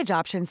 premium luggage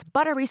options,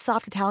 buttery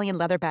soft Italian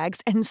leather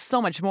bags, and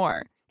so much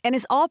more. And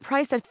is all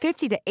priced at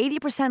 50 to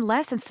 80%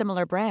 less than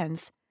similar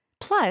brands.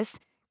 Plus,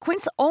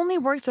 Quince only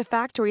works with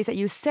factories that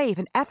use safe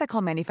and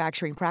ethical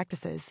manufacturing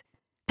practices.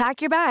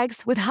 Pack your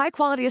bags with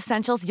high-quality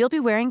essentials you'll be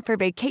wearing for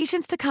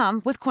vacations to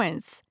come with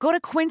Quince. Go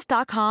to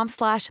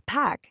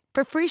quince.com/pack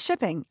for free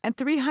shipping and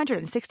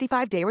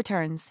 365-day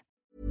returns.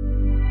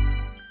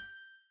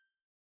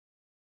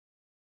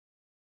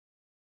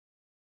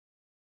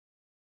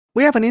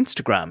 We have an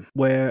Instagram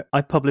where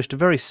I published a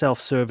very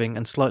self-serving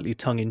and slightly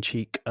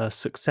tongue-in-cheek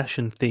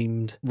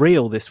Succession-themed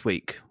reel this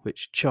week,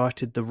 which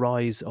charted the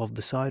rise of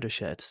the Cider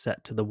Shed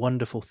set to the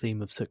wonderful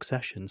theme of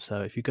Succession. So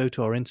if you go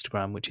to our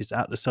Instagram, which is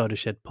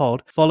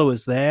 @thecidershed_pod, follow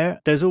us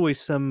there. There's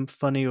always some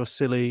funny or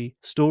silly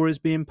stories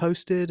being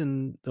posted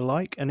and the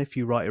like. And if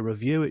you write a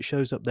review, it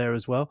shows up there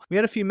as well. We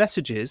had a few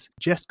messages.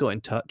 Jess got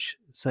in touch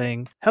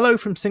saying, "Hello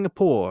from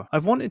Singapore.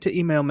 I've wanted to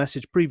email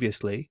message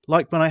previously,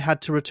 like when I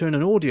had to return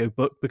an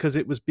audiobook because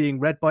it was being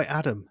read by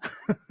Adam.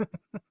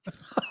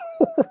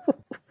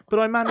 But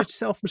I managed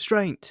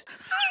self-restraint.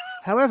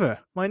 However,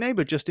 my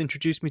neighbour just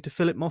introduced me to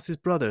Philip Moss's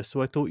brother,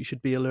 so I thought you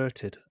should be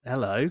alerted."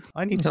 Hello.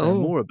 I need to know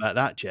more about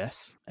that,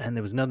 Jess. And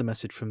there was another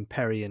message from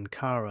Perry and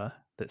Cara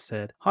that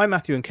said, "Hi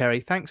Matthew and Kerry,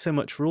 thanks so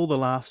much for all the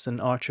laughs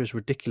and Archer's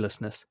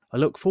ridiculousness. I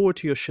look forward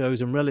to your shows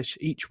and relish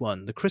each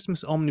one. The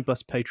Christmas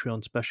Omnibus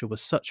Patreon special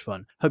was such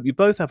fun. Hope you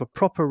both have a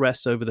proper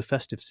rest over the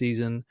festive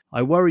season.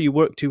 I worry you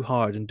work too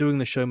hard and doing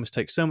the show must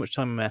take so much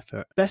time and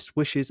effort. Best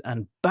wishes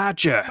and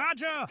Badger!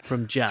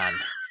 From Jan."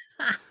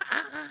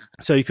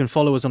 So you can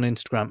follow us on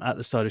Instagram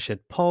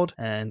 @thecidershed_pod,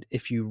 and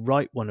if you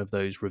write one of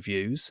those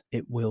reviews,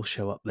 it will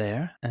show up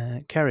there.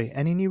 Kerry,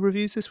 any new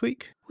reviews this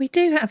week? We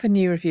do have a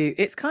new review.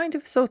 It's kind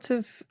of sort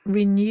of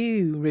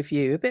renew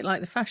review, a bit like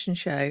the fashion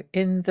show,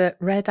 in that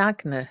Red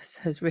Agnes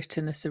has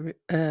written us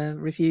a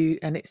review,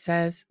 and it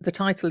says, the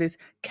title is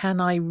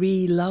 "Can I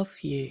Re-Love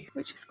You?"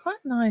 which is quite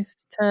a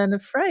nice turn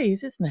of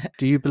phrase, isn't it?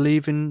 Do you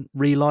believe in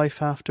re-life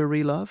after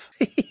re-love?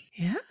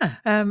 Yeah.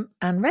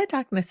 And Red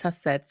Agnes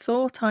has said,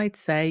 "Thought I'd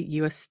say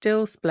you are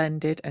still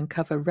splendid and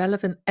cover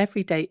relevant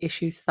everyday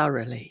issues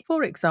thoroughly.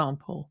 For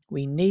example,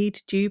 we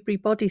need Dewberry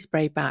body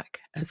spray back,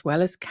 as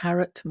well as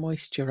carrot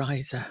moisturiser.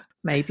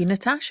 Maybe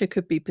Natasha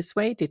could be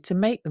persuaded to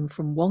make them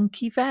from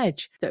wonky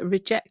veg that are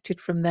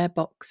rejected from their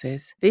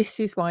boxes. This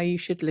is why you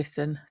should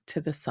listen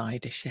to the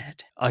Cider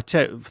Shed."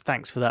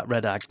 Thanks for that,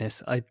 Red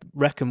Agnes. I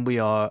reckon we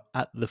are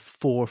at the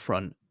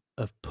forefront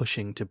of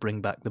pushing to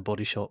bring back the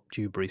Body Shop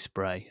Dewberry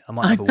spray. I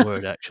might have a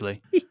word,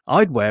 actually.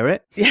 I'd wear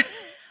it. Yeah.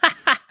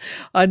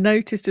 I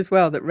noticed as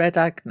well that Red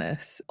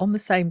Agnes, on the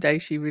same day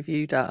she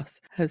reviewed us,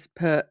 has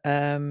put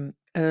a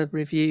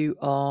review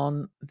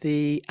on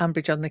the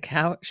Ambridge on the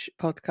Couch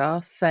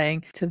podcast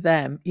saying to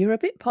them, "You're a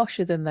bit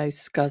posher than those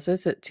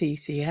scuzzers at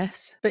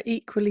TCS, but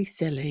equally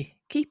silly.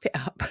 Keep it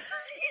up."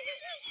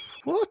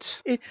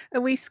 What?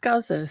 Are we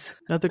scuzzers?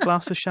 Another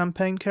glass of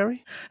champagne,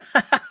 Kerry?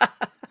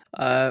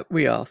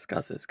 We are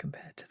scuzzers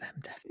compared to them,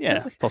 definitely.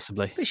 Yeah,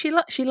 possibly. But she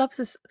loves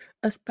us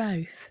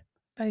both.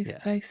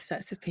 Both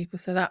sets of people,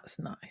 so that's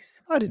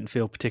nice. I didn't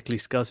feel particularly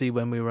scuzzy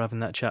when we were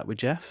having that chat with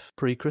Jeff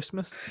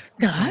pre-Christmas.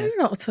 No,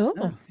 not at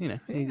all. No,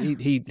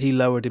 he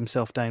lowered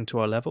himself down to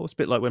our level. It's a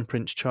bit like when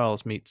Prince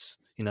Charles meets,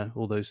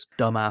 all those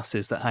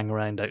dumbasses that hang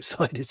around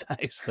outside his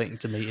house waiting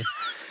to meet him.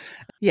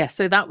 Yeah,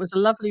 so that was a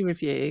lovely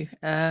review.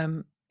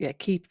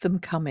 Keep them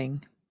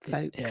coming,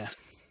 folks. Yeah.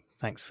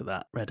 Thanks for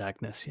that, Red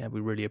Agnes. Yeah,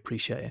 we really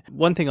appreciate it.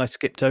 One thing I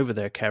skipped over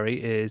there,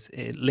 Kerry, is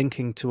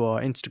linking to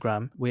our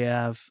Instagram. We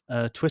have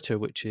Twitter,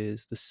 which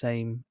is the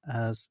same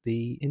as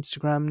the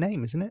Instagram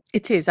name, isn't it?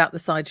 It is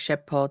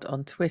 @thecidershed_pod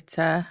on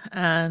Twitter,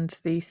 and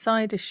the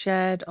Cider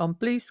Shed on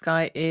Blue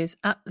Sky is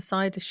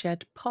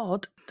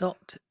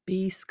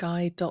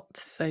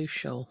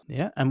 @thecidershedpod.bsky.social.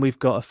 Yeah, and we've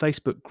got a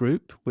Facebook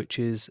group, which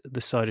is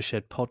the Cider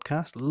Shed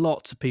Podcast.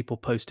 Lots of people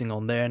posting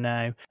on there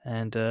now.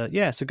 And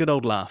it's a good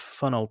old laugh,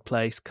 fun old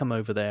place. Come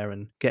over there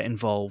and get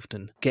involved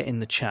and get in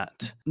the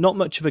chat. Not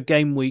much of a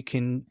game week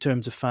in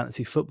terms of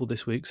fantasy football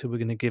this week, so we're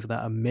going to give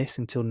that a miss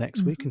until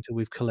next week, until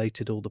we've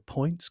collated all the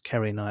points.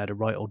 Kerry and I had a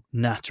right old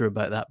natter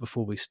about that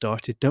before we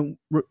started. Don't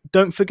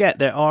forget,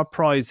 there are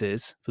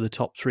prizes for the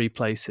top 3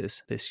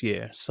 places this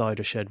year,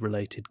 Cider Shed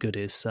related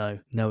goodies, so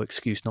no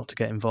excuse not to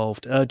get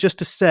involved. Just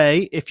to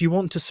say, if you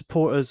want to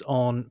support us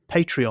on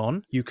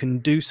Patreon, you can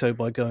do so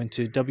by going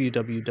to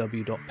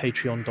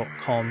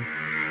www.patreon.com.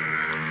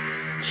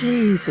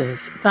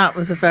 Jesus, that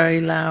was a very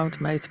loud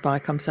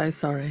motorbike. I'm so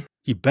sorry.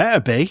 You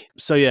better be.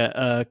 So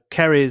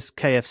Kerry's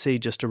KFC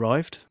just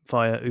arrived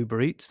via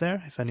Uber Eats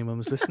there, if anyone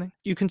was listening.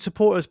 You can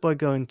support us by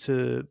going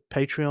to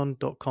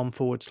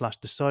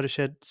patreon.com/The Cider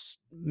Shed.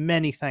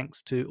 Many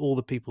thanks to all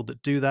the people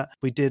that do that.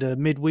 We did a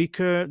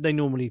midweeker. They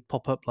normally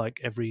pop up like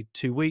every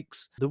 2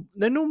 weeks.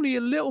 They're normally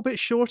a little bit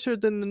shorter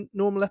than the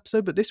normal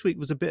episode, but this week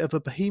was a bit of a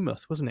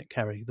behemoth, wasn't it,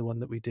 Kerry? The one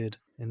that we did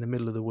in the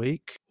middle of the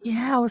week.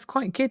 Yeah, I was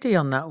quite giddy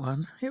on that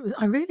one.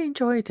 I really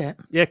enjoyed it.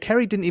 Yeah,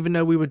 Kerry didn't even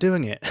know we were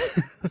doing it.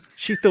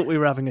 She thought we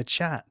were having a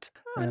chat.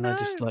 And I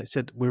just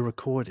said, we're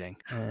recording.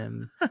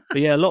 But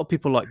yeah, a lot of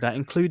people like that,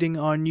 including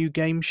our new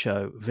game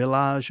show,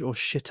 Village or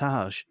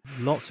Shitage.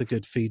 Lots of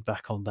good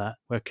feedback on that,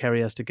 where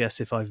Kerry has to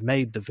guess if I've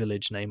made the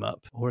village name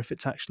up or if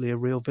it's actually a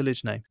real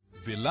village name.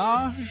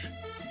 Village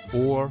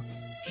or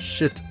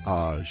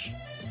Shitage?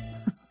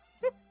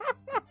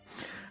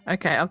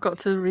 Okay, I've got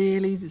to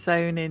really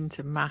zone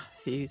into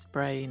Matthew's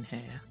brain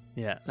here.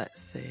 Yeah.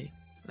 Let's see.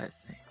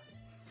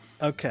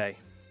 Okay.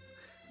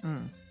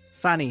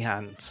 Fanny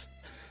hands.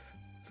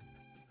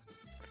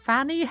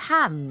 Fanny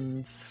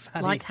hands.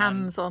 Fanny like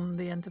hands hands on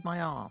the end of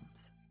my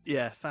arms.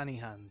 Yeah, fanny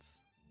hands.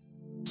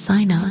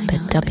 Sign up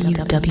at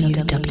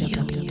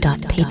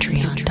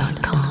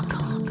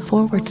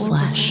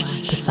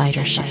www.patreon.com/The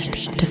Cider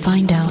Shed to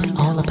find out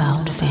all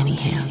about fanny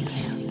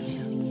hands.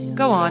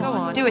 Go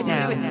on, do it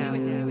now.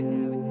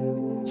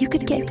 You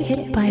could get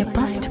hit by a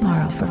bus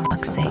tomorrow, for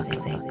fuck's sake.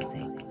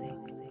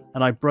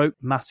 And I broke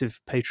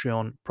massive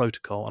Patreon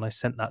protocol and I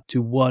sent that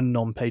to one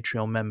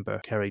non-Patreon member,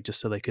 Kerry,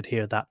 just so they could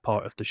hear that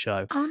part of the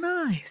show. Oh,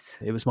 nice.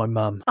 It was my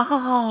mum.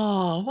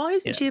 Oh, why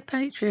isn't she a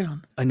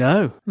Patreon? I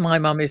know. My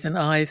mum isn't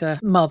either.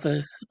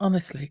 Mothers,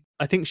 honestly.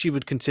 I think she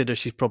would consider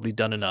she's probably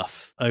done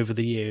enough over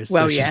the years.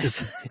 Well, so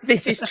yes,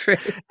 this is true.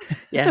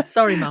 Yeah,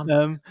 sorry,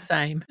 Mum.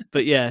 Same.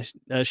 But yeah,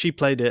 she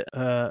played it.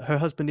 Her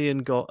husband Ian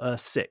got a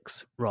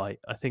 6 right.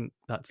 I think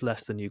that's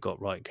less than you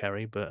got right,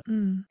 Kerry. But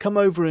come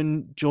over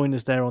and join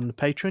us there on the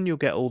Patreon. You'll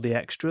get all the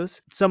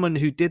extras. Someone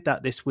who did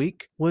that this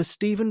week was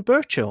Stephen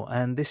Burchill.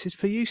 And this is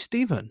for you,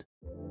 Stephen.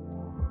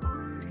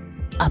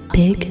 A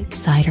big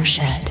cider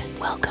shed.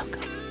 Welcome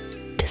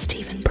to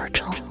Stephen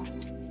Burchill.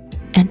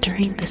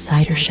 Entering the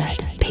Cider Shed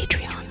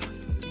Patreon.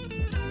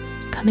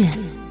 Come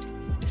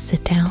in,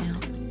 sit down,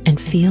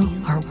 and feel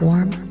our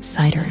warm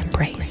cider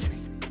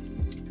embrace.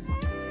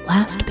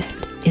 Last bit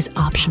is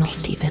optional,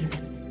 Stephen.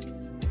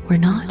 We're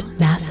not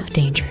massive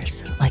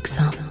dangers like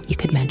some you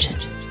could mention.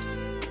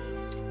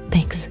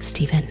 Thanks,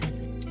 Stephen.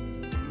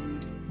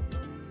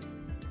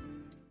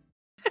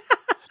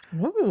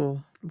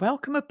 Ooh,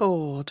 welcome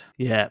aboard.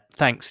 Yeah,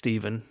 thanks,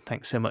 Stephen.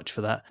 Thanks so much for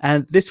that.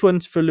 And this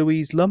one's for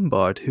Louise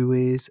Lombard, who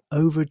is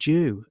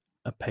overdue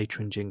a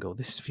patron jingle.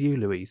 This is for you,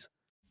 Louise.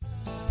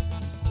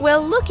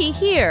 Well, looky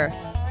here.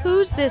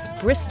 Who's this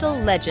Bristol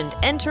legend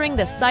entering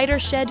the Cider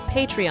Shed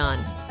Patreon?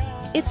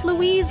 It's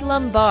Louise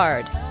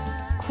Lombard,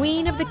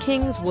 Queen of the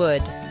King's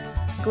Wood.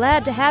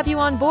 Glad to have you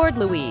on board,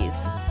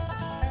 Louise.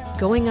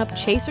 Going up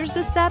Chasers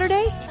this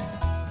Saturday?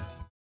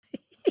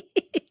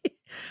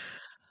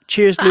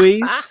 Cheers,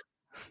 Louise.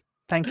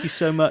 Thank you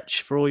so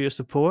much for all your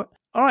support.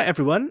 All right,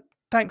 everyone.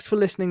 Thanks for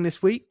listening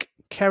this week.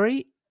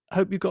 Kerry,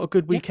 hope you've got a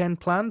good weekend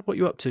planned. What are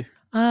you up to?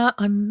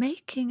 I'm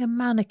making a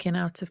mannequin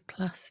out of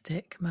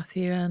plastic,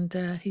 Matthew,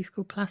 and he's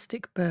called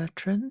Plastic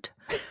Bertrand.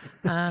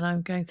 And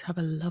I'm going to have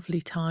a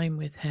lovely time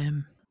with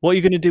him. What are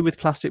you going to do with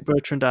Plastic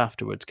Bertrand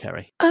afterwards,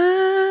 Kerry?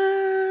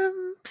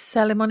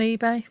 Sell him on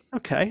eBay.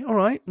 Okay, all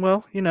right.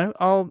 Well,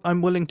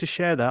 I'm willing to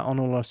share that on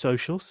all our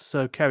socials.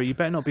 So, Kerry, you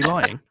better not be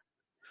lying.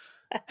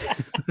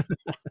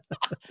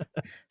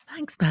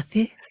 Thanks,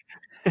 Matthew.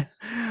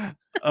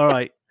 All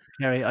right,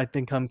 Kerry, I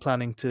think I'm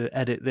planning to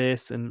edit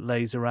this and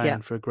laze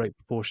around for a great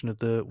proportion of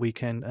the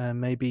weekend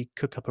and maybe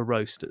cook up a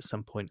roast at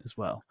some point as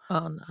well.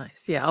 Oh,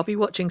 nice. Yeah, I'll be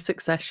watching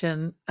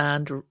Succession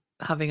and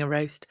having a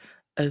roast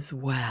as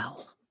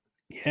well.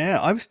 Yeah,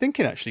 I was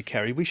thinking actually,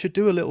 Kerry, we should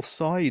do a little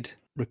side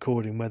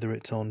recording, whether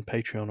it's on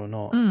Patreon or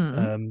not,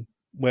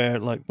 where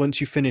once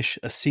you finish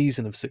a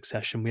season of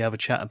Succession, we have a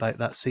chat about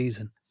that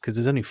season. Because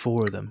there's only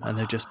 4 of them, and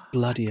they're just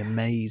bloody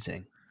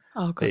amazing.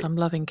 Oh, God, I'm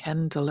loving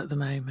Kendall at the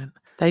moment.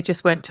 They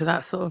just went to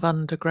that sort of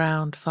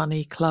underground,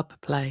 funny club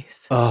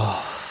place.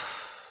 Oh.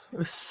 It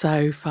was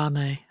so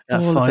funny. That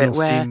all final of it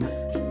where...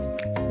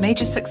 scene.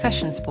 Major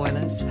Succession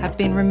spoilers have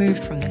been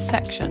removed from this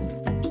section.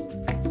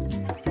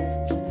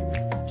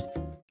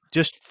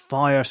 Just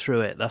fire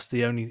through it. That's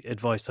the only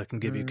advice I can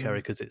give you, Kerry,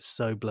 because it's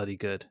so bloody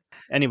good.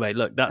 Anyway,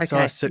 look, that's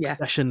our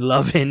Succession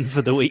love-in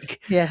for the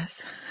week.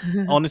 Yes.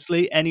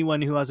 Honestly,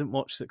 anyone who hasn't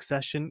watched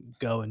Succession,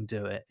 go and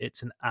do it.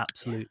 It's an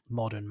absolute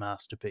modern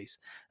masterpiece.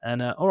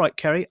 And all right,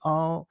 Kerry,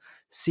 I'll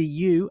see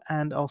you,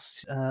 and I'll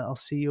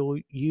see all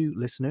you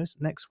listeners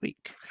next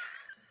week.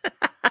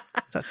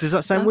 Does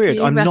that sound weird?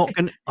 I'm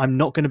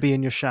not going to be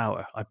in your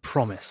shower. I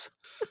promise.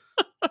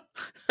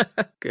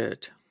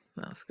 Good.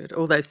 That's good.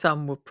 Although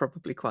some would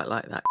probably quite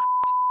like that.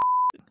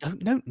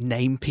 Don't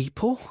name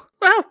people.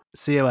 Well,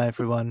 see you,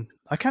 everyone.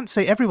 I can't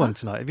say everyone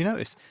tonight. Have you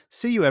noticed?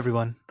 See you,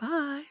 everyone.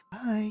 Bye.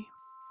 Bye.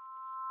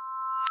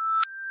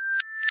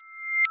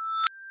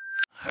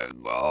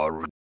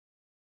 Gorg.